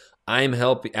 Like, I'm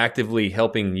actively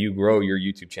helping you grow your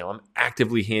YouTube channel. I'm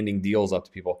actively handing deals out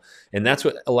to people. And that's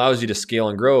what allows you to scale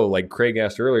and grow. Like Craig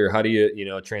asked earlier, how do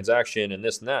you, transaction and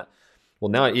this and that? Well,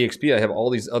 now at EXP, I have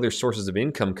all these other sources of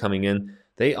income coming in.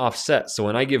 They offset. So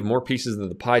when I give more pieces of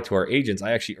the pie to our agents,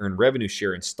 I actually earn revenue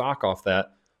share and stock off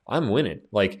that. I'm winning.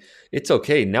 Like, it's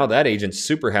okay. Now that agent's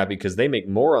super happy because they make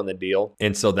more on the deal.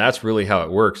 And so that's really how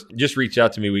it works. Just reach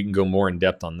out to me. We can go more in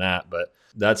depth on that. But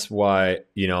that's why,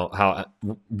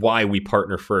 why we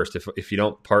partner first. If you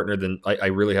don't partner, then I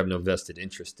really have no vested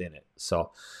interest in it.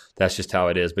 So that's just how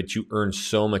it is. But you earn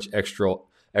so much extra,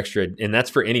 and that's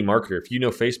for any marketer. If you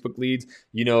know Facebook leads,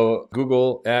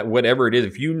 Google, whatever it is,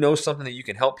 if you know something that you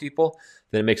can help people,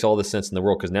 then it makes all the sense in the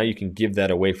world, because now you can give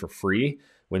that away for free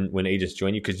when agents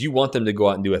join you, because you want them to go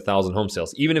out and do 1,000 home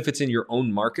sales. Even if it's in your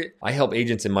own market, I help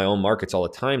agents in my own markets all the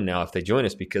time now if they join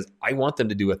us, because I want them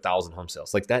to do 1,000 home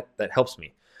sales. Like that helps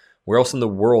me. Where else in the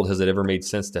world has it ever made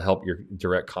sense to help your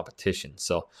direct competition?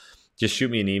 So just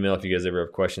shoot me an email if you guys ever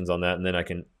have questions on that, and then I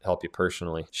can help you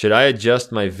personally. Should I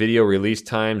adjust my video release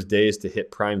times, days to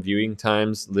hit prime viewing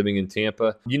times living in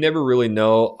Tampa? You never really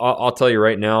know. I'll tell you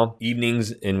right now,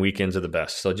 evenings and weekends are the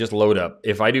best. So just load up.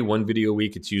 If I do one video a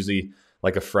week, it's usually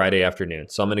like a Friday afternoon.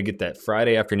 So I'm going to get that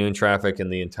Friday afternoon traffic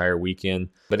and the entire weekend.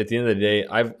 But at the end of the day,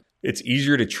 it's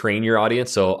easier to train your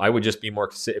audience. So I would just be more,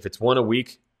 if it's one a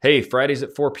week, hey, Fridays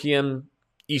at 4 p.m.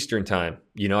 Eastern time,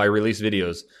 I release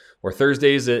videos. Or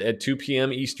Thursdays at 2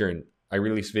 p.m. Eastern, I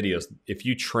release videos. If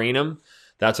you train them,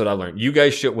 that's what I've learned. You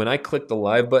guys should, when I click the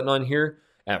live button on here,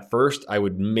 at first, I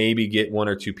would maybe get 1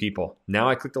 or 2 people. Now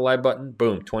I click the live button,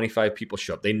 boom, 25 people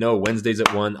show up. They know Wednesdays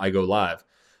at 1, I go live,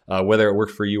 whether it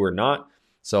works for you or not.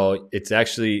 So it's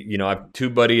actually, I've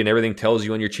TubeBuddy and everything tells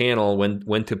you on your channel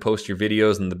when to post your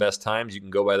videos and the best times. You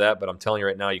can go by that. But I'm telling you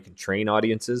right now, you can train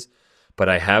audiences. But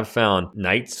I have found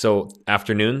nights, so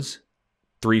afternoons,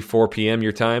 3-4 p.m.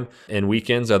 your time, and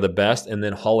weekends are the best. And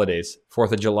then holidays,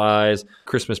 4th of July's,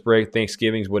 Christmas break,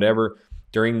 Thanksgivings, whatever.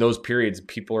 During those periods,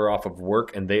 people are off of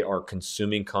work and they are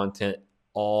consuming content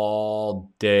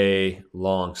all day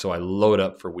long. So I load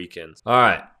up for weekends. All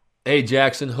right. Hey,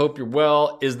 Jackson, hope you're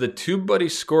well. Is the TubeBuddy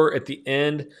score at the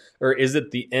end, or is it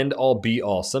the end all be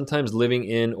all? Sometimes living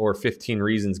in or 15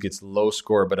 reasons gets low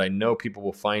score, but I know people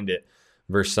will find it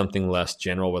versus something less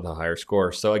general with a higher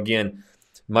score. So again,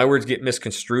 my words get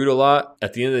misconstrued a lot.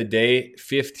 At the end of the day,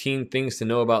 15 things to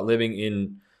know about living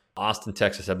in Austin,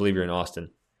 Texas. I believe you're in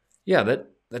Austin. Yeah,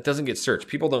 that doesn't get searched.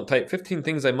 People don't type 15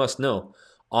 things I must know.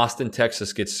 Austin,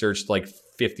 Texas gets searched like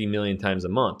 50 million times a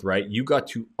month, right? You got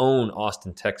to own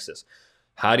Austin, Texas.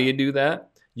 How do you do that?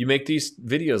 You make these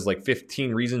videos like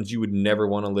 15 reasons you would never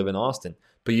want to live in Austin.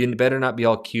 But you better not be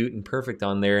all cute and perfect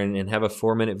on there and have a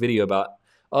 4-minute video about,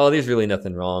 oh, there's really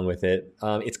nothing wrong with it.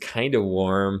 It's kind of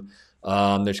warm.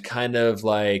 There's kind of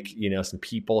like, some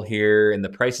people here, and the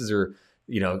prices are,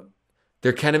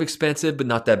 they're kind of expensive, but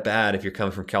not that bad if you're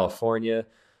coming from California.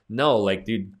 No, like,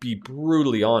 dude, be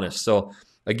brutally honest. So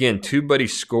again, TubeBuddy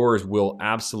scores will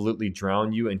absolutely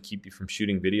drown you and keep you from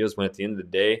shooting videos, when at the end of the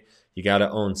day, you got to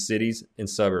own cities and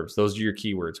suburbs. Those are your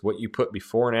keywords. What you put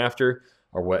before and after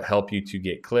are what help you to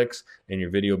get clicks, and your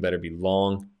video better be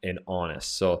long and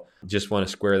honest. So just want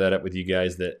to square that up with you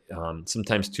guys that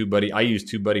sometimes TubeBuddy, I use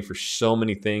TubeBuddy for so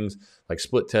many things like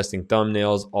split testing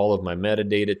thumbnails, all of my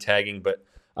metadata tagging, but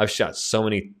I've shot so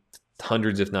many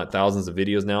hundreds, if not thousands of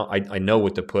videos now. I know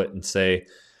what to put and say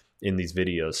in these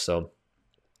videos. So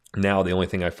now the only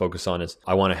thing I focus on is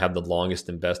I want to have the longest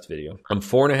and best video. I'm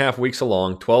 4.5 weeks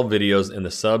along, 12 videos, and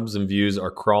the subs and views are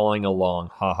crawling along.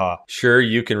 Haha. Sure,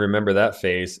 you can remember that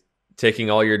phase. Taking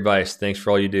all your advice. Thanks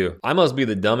for all you do. I must be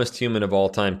the dumbest human of all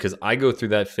time, because I go through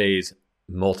that phase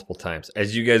multiple times.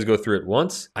 As you guys go through it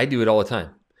once, I do it all the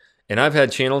time. And I've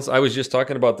had channels, I was just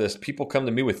talking about this, people come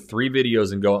to me with 3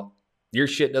 videos and go, your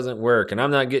shit doesn't work, and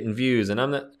I'm not getting views, and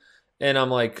I'm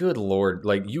like, good Lord,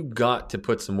 like, you got to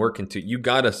put some work into it. You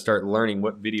got to start learning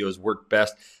what videos work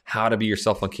best, how to be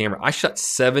yourself on camera. I shot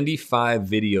 75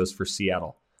 videos for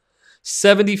Seattle.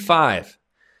 75.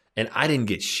 And I didn't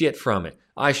get shit from it.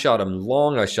 I shot them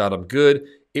long. I shot them good.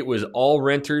 It was all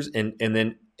renters, and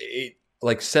then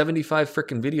like 75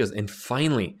 freaking videos. And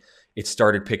finally, it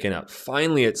started picking up.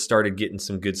 Finally, it started getting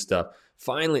some good stuff.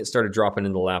 Finally, it started dropping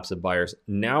in the laps of buyers.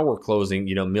 Now we're closing,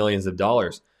 millions of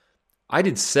dollars. I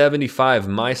did 75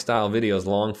 my style videos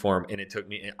long form, and it took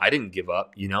me, I didn't give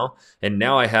up, and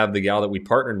now I have the gal that we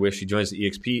partnered with. She joins the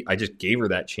EXP. I just gave her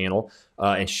that channel,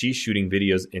 and she's shooting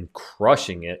videos and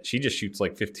crushing it. She just shoots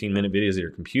like 15-minute videos at her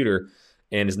computer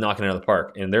and is knocking it out of the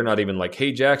park. And they're not even like,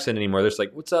 hey, Jackson anymore. They're just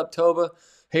like, what's up, Tova?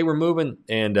 Hey, we're moving.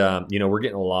 And, we're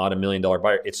getting a lot of $1 million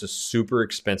buyer. It's a super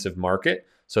expensive market.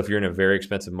 So if you're in a very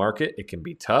expensive market, it can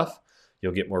be tough.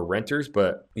 You'll get more renters,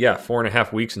 but yeah,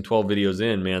 4.5 weeks and 12 videos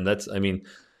in, man,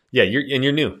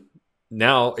 you're new.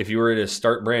 Now, if you were to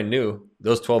start brand new,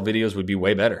 those 12 videos would be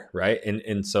way better, right?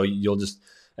 And so you'll just,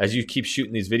 as you keep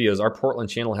shooting these videos, our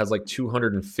Portland channel has like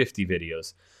 250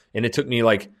 videos, and it took me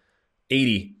like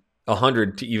 80,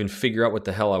 100 to even figure out what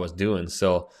the hell I was doing.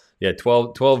 So yeah,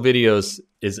 12 videos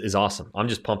is awesome. I'm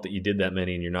just pumped that you did that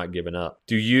many and you're not giving up.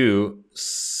 Do you,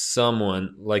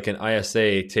 someone like an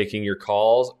ISA, taking your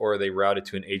calls, or are they routed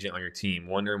to an agent on your team?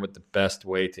 Wondering what the best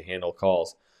way to handle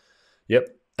calls.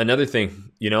 Yep. Another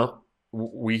thing,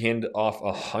 we hand off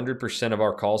 100% of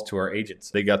our calls to our agents.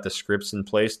 They got the scripts in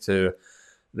place to,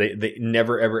 they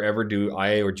never, ever, ever do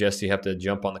I or Jesse have to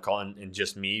jump on the call and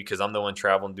just me, because I'm the one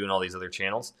traveling doing all these other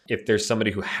channels. If there's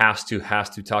somebody who has to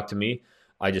talk to me,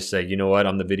 I just say, you know what?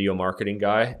 I'm the video marketing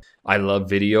guy. I love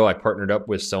video. I partnered up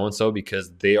with so-and-so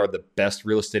because they are the best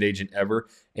real estate agent ever.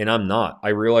 And I'm not. I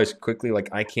realized quickly, like,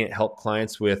 I can't help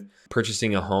clients with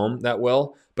purchasing a home that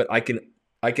well, but I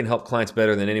can help clients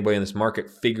better than anybody in this market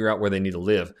figure out where they need to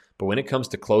live. But when it comes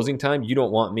to closing time, you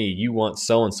don't want me. You want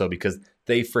so-and-so, because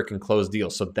they freaking close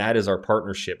deals. So that is our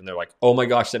partnership. And they're like, oh my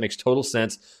gosh, that makes total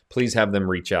sense. Please have them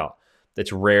reach out.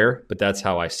 That's rare, but that's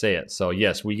how I say it. So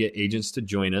yes, we get agents to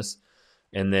join us,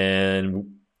 and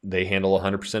then they handle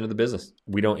 100% of the business.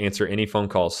 We don't answer any phone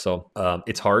calls. So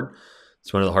it's hard.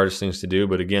 It's one of the hardest things to do.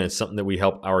 But again, it's something that we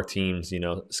help our teams,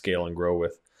 scale and grow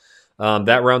with.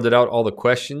 That rounded out all the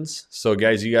questions. So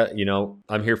guys, you got,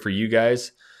 I'm here for you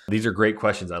guys. These are great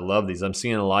questions. I love these. I'm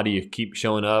seeing a lot of you keep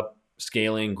showing up,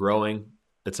 scaling, growing.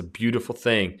 It's a beautiful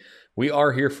thing. We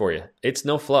are here for you. It's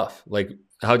no fluff. Like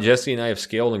how Jesse and I have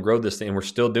scaled and grown this thing, and we're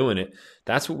still doing it.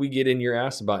 That's what we get in your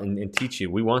ass about and teach you.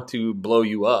 We want to blow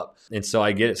you up. And so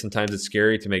I get it. Sometimes it's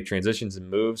scary to make transitions and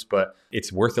moves, but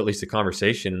it's worth at least a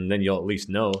conversation, and then you'll at least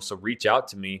know. So reach out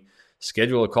to me,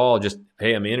 schedule a call. Just,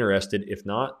 hey, I'm interested. If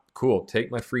not, cool. Take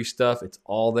my free stuff. It's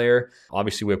all there.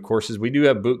 Obviously, we have courses. We do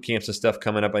have boot camps and stuff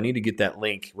coming up. I need to get that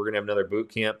link. We're going to have another boot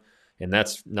camp. And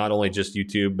that's not only just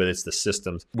YouTube, but it's the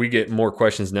systems. We get more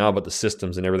questions now about the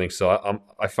systems and everything. So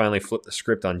I finally flipped the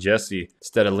script on Jesse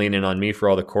instead of leaning on me for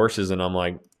all the courses. And I'm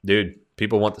like, dude,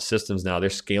 people want the systems now. They're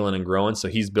scaling and growing. So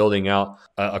he's building out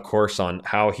a course on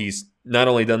how he's not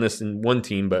only done this in one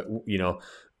team, but,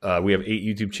 We have 8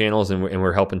 YouTube channels, and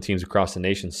we're helping teams across the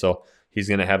nation. So he's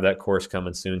going to have that course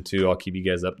coming soon too. I'll keep you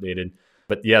guys updated.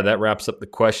 But yeah, that wraps up the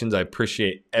questions. I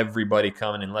appreciate everybody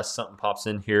coming. Unless something pops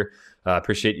in here,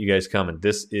 appreciate you guys coming.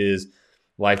 This is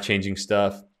life-changing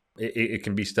stuff. It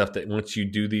can be stuff that once you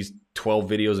do these 12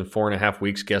 videos in 4.5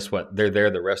 weeks, guess what? They're there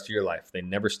the rest of your life. They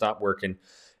never stop working.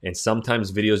 And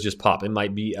sometimes videos just pop. It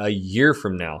might be a year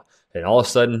from now, and all of a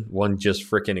sudden one just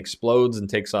freaking explodes and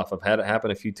takes off. I've had it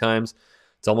happen a few times.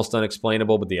 It's almost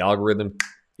unexplainable, but the algorithm,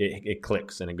 it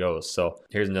clicks and it goes. So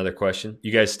here's another question.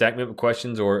 You guys stack me up with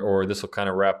questions, or this will kind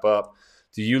of wrap up.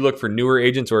 Do you look for newer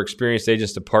agents or experienced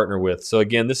agents to partner with? So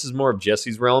again, this is more of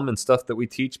Jesse's realm and stuff that we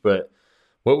teach, but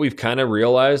what we've kind of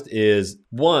realized is,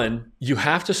 one, you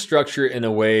have to structure it in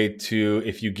a way to,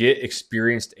 if you get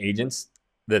experienced agents,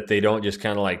 that they don't just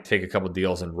kind of like take a couple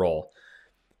deals and roll.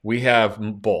 We have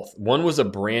both. One was a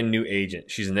brand new agent.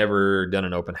 She's never done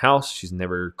an open house. She's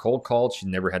never cold called. She's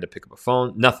never had to pick up a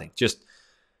phone. Nothing. Just,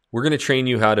 we're going to train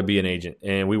you how to be an agent.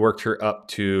 And we worked her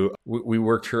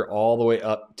all the way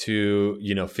up to,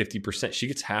 50%. She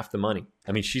gets half the money.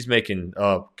 I mean, she's making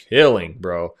a killing,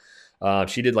 bro.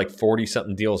 She did like 40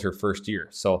 something deals her first year.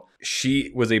 So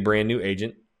she was a brand new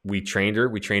agent. We trained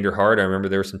her hard. I remember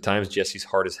there were some times Jesse's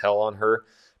hard as hell on her,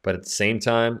 but at the same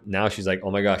time, now she's like, oh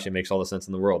my gosh, it makes all the sense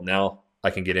in the world. Now I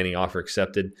can get any offer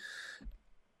accepted.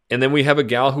 And then we have a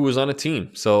gal who was on a team.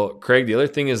 So Craig, the other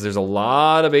thing is there's a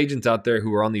lot of agents out there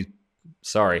who are on these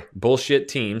bullshit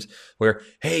teams where,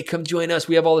 hey, come join us.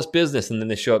 We have all this business. And then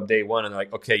they show up day one and they're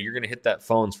like, okay, you're going to hit that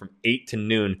phones from 8 to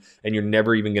noon and you're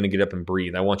never even going to get up and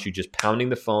breathe. I want you just pounding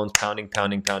the phones, pounding.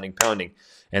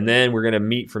 And then we're going to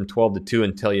meet from 12 to 2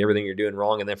 and tell you everything you're doing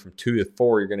wrong. And then from 2 to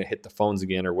 4, you're going to hit the phones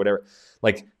again or whatever.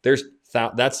 Like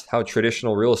that's how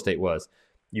traditional real estate was.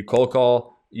 You cold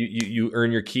call, you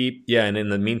earn your keep. Yeah. And in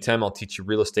the meantime, I'll teach you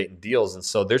real estate and deals. And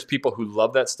so there's people who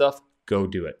love that stuff. Go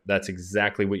do it. That's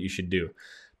exactly what you should do.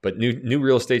 But new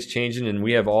real estate's changing, and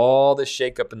we have all this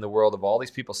shakeup in the world of all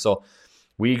these people. So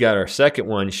we got our second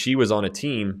one. She was on a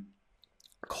team,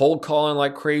 cold calling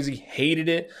like crazy, hated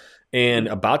it, and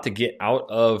about to get out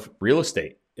of real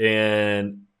estate.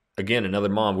 And again, another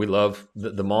mom. We love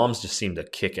the moms. Just seem to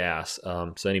kick ass.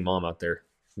 So any mom out there,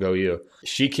 go you.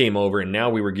 She came over, and now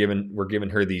we're giving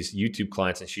her these YouTube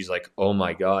clients, and she's like, oh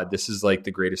my God, this is like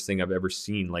the greatest thing I've ever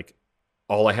seen. Like,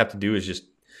 all I have to do is just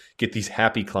get these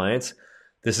happy clients.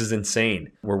 This is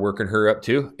insane. We're working her up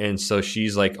too. And so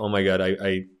she's like, oh my God,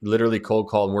 I literally cold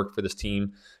called and worked for this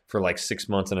team for like 6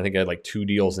 months. And I think I had like 2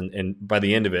 deals. And by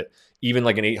the end of it, even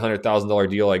like an $800,000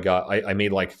 deal I got, I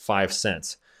made like 5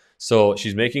 cents. So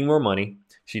she's making more money.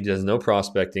 She does no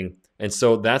prospecting. And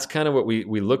so that's kind of what we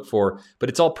look for, but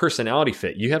it's all personality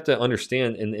fit. You have to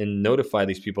understand and notify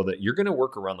these people that you're going to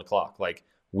work around the clock, like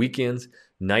weekends,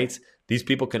 nights. These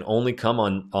people can only come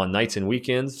on nights and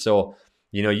weekends. So,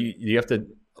 you have to,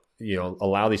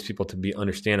 allow these people to be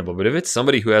understandable. But if it's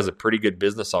somebody who has a pretty good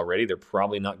business already, they're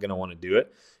probably not going to want to do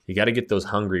it. You got to get those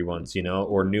hungry ones,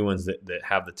 or new ones that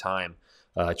have the time,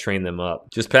 train them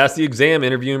up. Just pass the exam,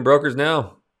 interviewing brokers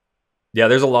now. Yeah,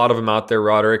 there's a lot of them out there,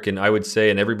 Roderick. And I would say,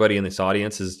 and everybody in this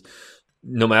audience is,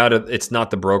 no matter, it's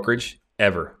not the brokerage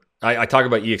ever. I talk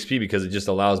about EXP because it just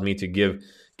allows me to give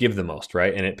the most,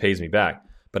 right? And it pays me back.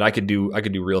 But I could do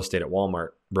real estate at Walmart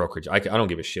brokerage. I don't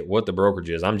give a shit what the brokerage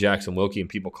is. I'm Jackson Wilkie and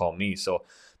people call me. So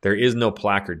there is no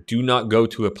placard. Do not go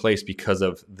to a place because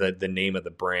of the name of the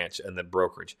branch and the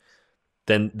brokerage.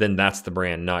 Then that's the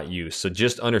brand, not you. So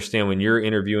just understand when you're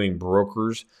interviewing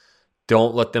brokers,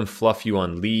 don't let them fluff you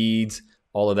on leads,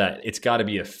 all of that. It's got to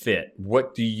be a fit.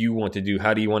 What do you want to do?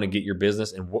 How do you want to get your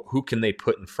business? And who can they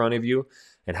put in front of you?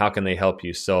 And how can they help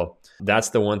you? So that's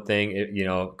the one thing,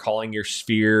 calling your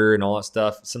sphere and all that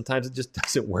stuff. Sometimes it just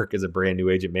doesn't work as a brand new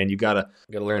agent, man. You gotta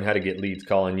learn how to get leads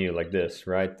calling you like this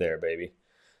right there, baby.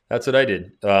 That's what I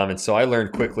did. And so I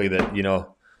learned quickly that,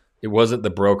 it wasn't the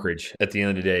brokerage at the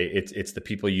end of the day. It's the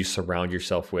people you surround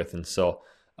yourself with. And so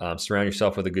surround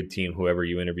yourself with a good team, whoever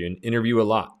you interview, and interview a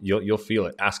lot. You'll feel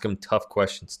it. Ask them tough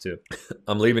questions too.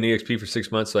 I'm leaving EXP for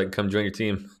 6 months so I can come join your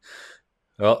team.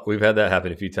 Well, we've had that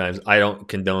happen a few times. I don't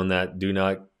condone that.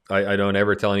 I don't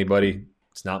ever tell anybody.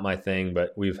 It's not my thing,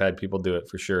 but we've had people do it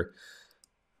for sure.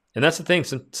 And that's the thing.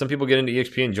 Some people get into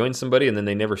EXP and join somebody and then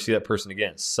they never see that person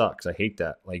again. It sucks. I hate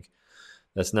that. Like,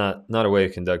 that's not a way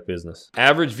to conduct business.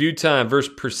 Average view time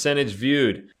versus percentage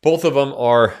viewed. Both of them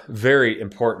are very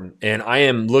important. And I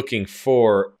am looking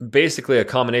for basically a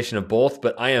combination of both,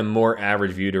 but I am more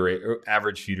average view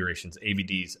durations,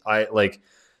 AVDs.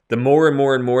 The more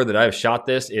and more that I've shot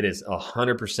this, it is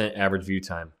 100% average view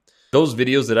time. Those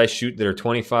videos that I shoot that are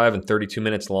 25 and 32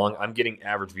 minutes long, I'm getting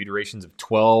average view durations of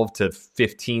 12 to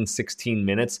 15, 16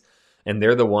 minutes. And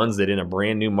they're the ones that in a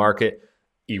brand new market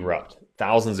erupt.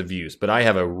 Thousands of views. But I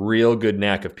have a real good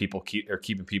knack of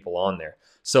keeping people on there.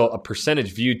 So a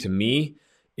percentage view to me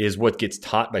is what gets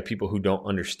taught by people who don't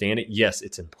understand it. Yes,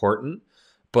 it's important.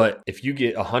 But if you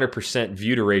get 100%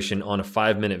 view duration on a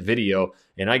 5-minute video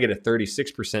and I get a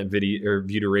 36% video or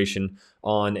view duration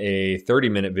on a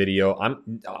 30-minute video,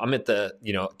 I'm at the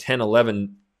 10,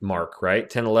 11 mark, right?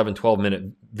 10, 11,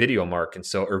 12-minute video mark. And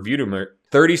so, or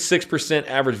 36%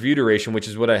 average view duration, which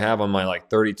is what I have on my like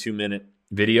 32-minute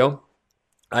video.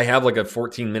 I have like a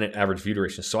 14-minute average view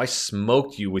duration. So I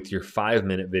smoked you with your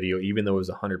 5-minute video, even though it was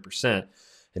 100%.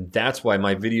 And that's why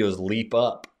my videos leap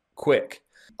up quick.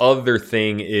 Other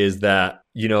thing is that,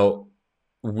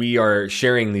 we are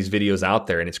sharing these videos out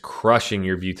there and it's crushing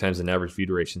your view times and average view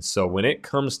duration. So when it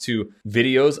comes to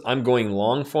videos, I'm going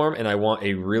long form and I want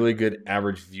a really good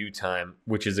average view time,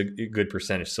 which is a good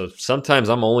percentage. So sometimes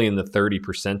I'm only in the 30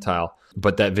 percentile,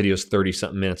 but that video is 30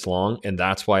 something minutes long. And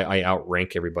that's why I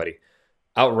outrank everybody.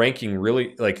 Outranking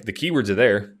really, like the keywords are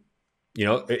there.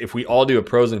 If we all do a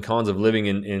pros and cons of living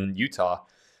in Utah,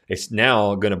 it's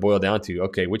now going to boil down to,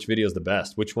 okay, which video is the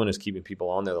best? Which one is keeping people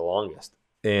on there the longest?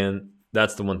 And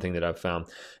that's the one thing that I've found.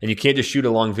 And you can't just shoot a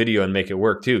long video and make it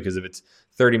work too, because if it's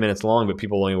 30 minutes long, but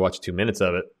people only watch 2 minutes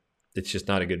of it, it's just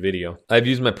not a good video. I've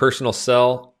used my personal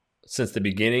cell since the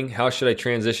beginning. How should I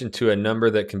transition to a number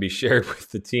that can be shared with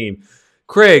the team?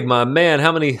 Craig, my man,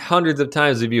 how many hundreds of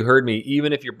times have you heard me?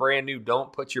 Even if you're brand new,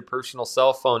 don't put your personal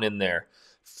cell phone in there.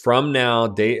 From now,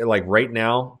 right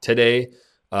now, today,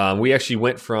 we actually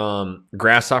went from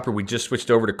Grasshopper. We just switched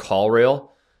over to CallRail.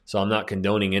 So I'm not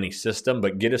condoning any system,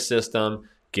 but get a system,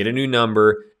 get a new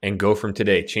number, and go from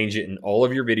today. Change it in all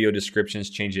of your video descriptions.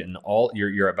 Change it in all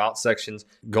your about sections.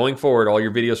 Going forward, all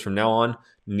your videos from now on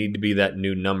need to be that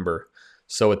new number.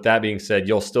 So with that being said,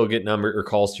 you'll still get number or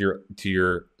calls to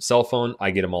your cell phone.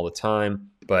 I get them all the time,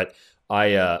 but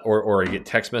or I get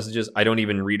text messages. I don't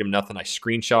even read them, nothing. I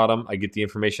screenshot them. I get the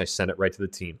information. I send it right to the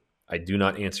team. I do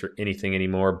not answer anything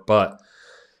anymore. But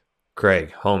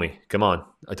Craig, homie, come on.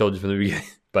 I told you from the beginning.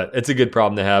 But it's a good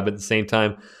problem to have. But at the same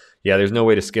time, yeah, there's no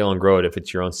way to scale and grow it if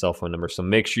it's your own cell phone number. So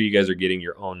make sure you guys are getting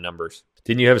your own numbers.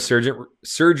 Didn't you have a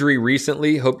surgery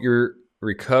recently? Hope you're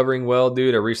recovering well,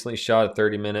 dude. I recently shot a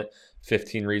 30-minute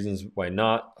 15 reasons why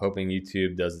not. Hoping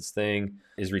YouTube does its thing.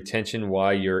 Is retention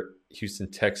why your Houston,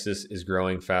 Texas is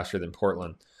growing faster than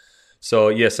Portland? So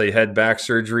yes, I had back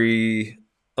surgery.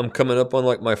 I'm coming up on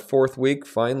like my 4th week.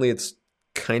 Finally, it's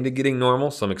kind of getting normal.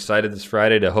 So I'm excited this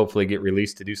Friday to hopefully get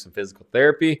released to do some physical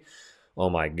therapy. Oh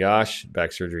my gosh,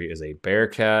 back surgery is a bear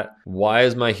cat. Why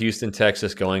is my Houston,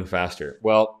 Texas going faster?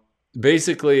 Well,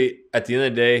 basically at the end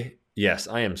of the day, yes,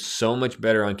 I am so much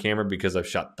better on camera because I've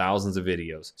shot thousands of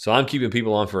videos. So I'm keeping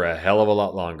people on for a hell of a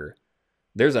lot longer.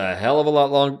 There's a hell of a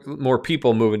lot more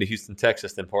people moving to Houston,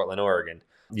 Texas than Portland, Oregon.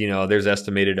 There's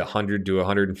estimated 100 to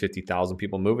 150,000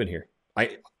 people moving here.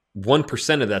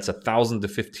 1% of that's 1,000 to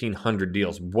 1,500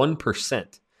 deals.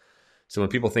 1%. So when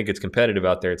people think it's competitive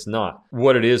out there, it's not.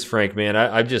 What it is, Frank, man,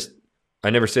 I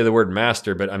never say the word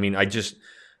master, but I mean,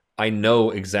 I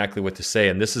know exactly what to say.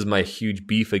 And this is my huge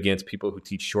beef against people who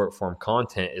teach short form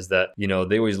content is that,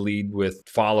 they always lead with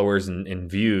followers and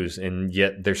views, and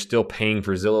yet they're still paying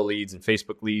for Zillow leads and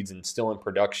Facebook leads and still in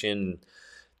production.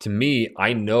 To me,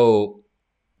 I know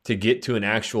to get to an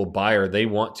actual buyer, they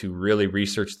want to really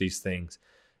research these things.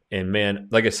 And man,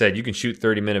 like I said, you can shoot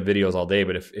 30-minute videos all day,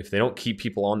 but if they don't keep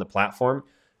people on the platform,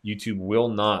 YouTube will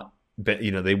not,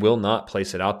 they will not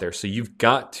place it out there. So you've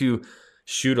got to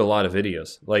shoot a lot of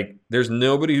videos. Like there's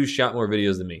nobody who's shot more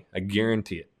videos than me. I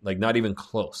guarantee it. Like not even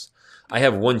close. I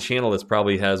have one channel that's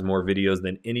probably has more videos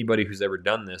than anybody who's ever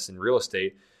done this in real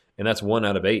estate. And that's 1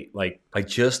 out of 8. Like I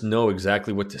just know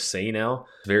exactly what to say now.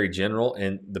 It's very general.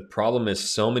 And the problem is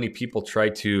so many people try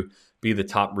to be the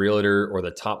top realtor or the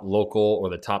top local or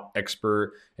the top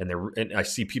expert. And I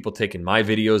see people taking my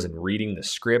videos and reading the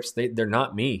scripts. They're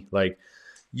not me. Like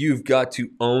you've got to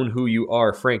own who you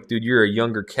are. Frank, dude, you're a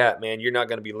younger cat, man. You're not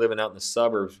going to be living out in the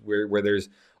suburbs where there's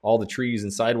all the trees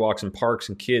and sidewalks and parks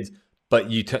and kids. But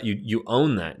you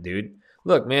own that, dude.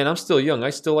 Look, man, I'm still young.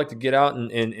 I still like to get out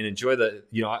and enjoy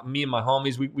me and my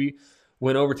homies, we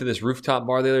went over to this rooftop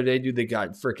bar the other day, dude. They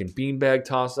got freaking beanbag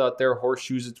toss out there,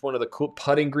 horseshoes. It's one of the cool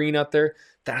putting green out there.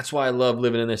 That's why I love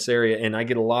living in this area. And I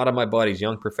get a lot of my buddies,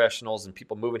 young professionals and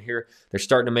people moving here. They're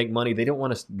starting to make money. They don't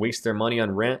want to waste their money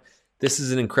on rent. This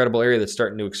is an incredible area that's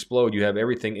starting to explode. You have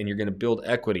everything and you're going to build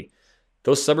equity.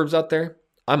 Those suburbs out there,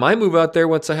 I might move out there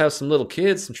once I have some little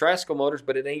kids, some tricycle motors,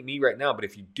 but it ain't me right now. But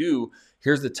if you do,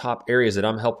 here's the top areas that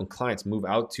I'm helping clients move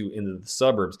out to into the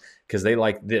suburbs because they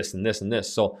like this and this and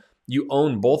this. So you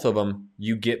own both of them,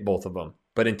 you get both of them.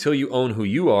 But until you own who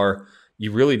you are,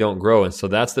 you really don't grow. And so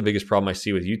that's the biggest problem I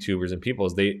see with YouTubers and people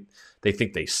is they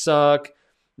think they suck.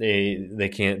 They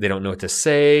don't know what to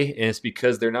say. And it's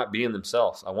because they're not being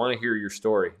themselves. I want to hear your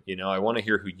story. I want to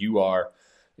hear who you are.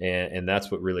 And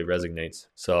that's what really resonates.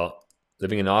 So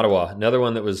living in Ottawa, another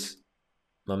one that was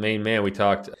my main man. We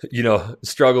talked,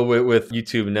 struggle with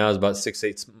YouTube, and now is about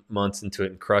 6-8 months into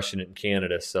it and crushing it in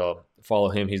Canada. So follow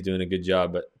him. He's doing a good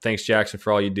job. But thanks, Jackson,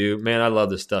 for all you do. Man, I love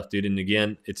this stuff, dude. And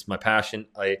again, it's my passion.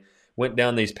 I went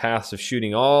down these paths of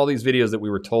shooting all these videos that we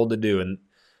were told to do, and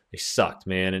they sucked,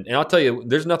 man. And I'll tell you,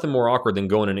 there's nothing more awkward than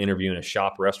going and interviewing a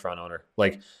shop restaurant owner.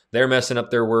 Like, they're messing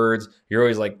up their words. You're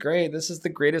always like, great, this is the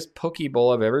greatest poke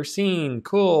bowl I've ever seen.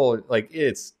 Cool. Like,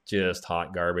 it's just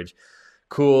hot garbage.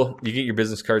 Cool. You get your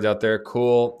business cards out there.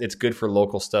 Cool. It's good for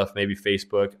local stuff, maybe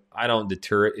Facebook. I don't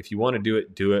deter it. If you want to do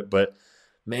it, do it. But,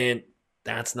 man,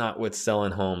 that's not what's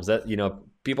selling homes. That,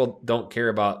 people don't care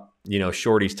about,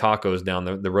 Shorty's Tacos down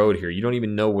the road here. You don't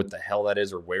even know what the hell that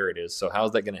is or where it is. So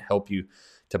how's that going to help you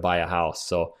to buy a house?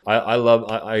 So I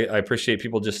appreciate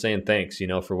people just saying thanks,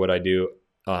 for what I do.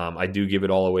 I do give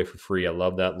it all away for free. I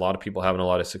love that. A lot of people having a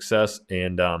lot of success.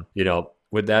 And,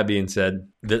 with that being said,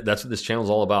 that's what this channel is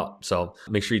all about. So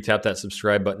make sure you tap that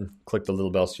subscribe button, click the little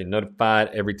bell so you're notified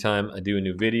every time I do a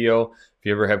new video. If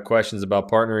you ever have questions about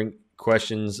partnering,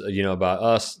 questions, about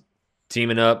us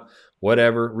teaming up,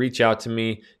 whatever, reach out to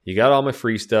me. You got all my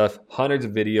free stuff, hundreds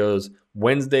of videos.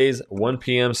 Wednesdays, 1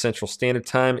 p.m. Central Standard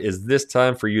Time is this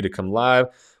time for you to come live.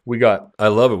 I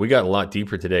love it. We got a lot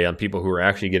deeper today on people who are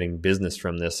actually getting business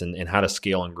from this and how to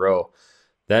scale and grow.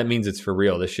 That means it's for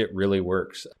real. This shit really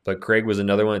works. But Craig was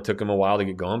another one. It took him a while to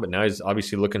get going, but now he's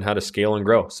obviously looking how to scale and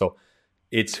grow. So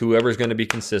it's whoever's going to be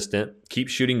consistent, keep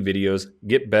shooting videos,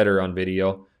 get better on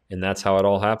video, and that's how it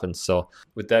all happens. So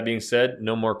with that being said,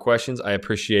 no more questions. I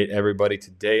appreciate everybody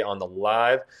today on the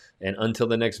live. And until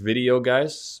the next video,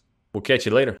 guys, we'll catch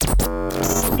you later.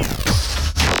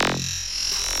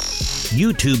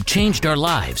 YouTube changed our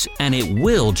lives, and it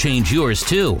will change yours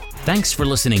too. Thanks for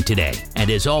listening today.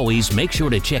 And as always, make sure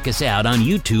to check us out on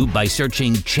YouTube by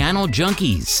searching Channel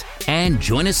Junkies. And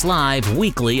join us live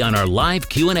weekly on our live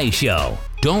Q&A show.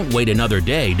 Don't wait another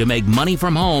day to make money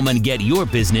from home and get your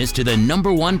business to the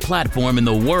 #1 platform in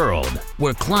the world,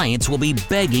 where clients will be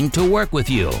begging to work with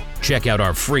you. Check out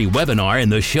our free webinar in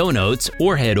the show notes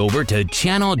or head over to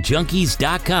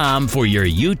channeljunkies.com for your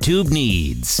YouTube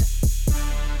needs.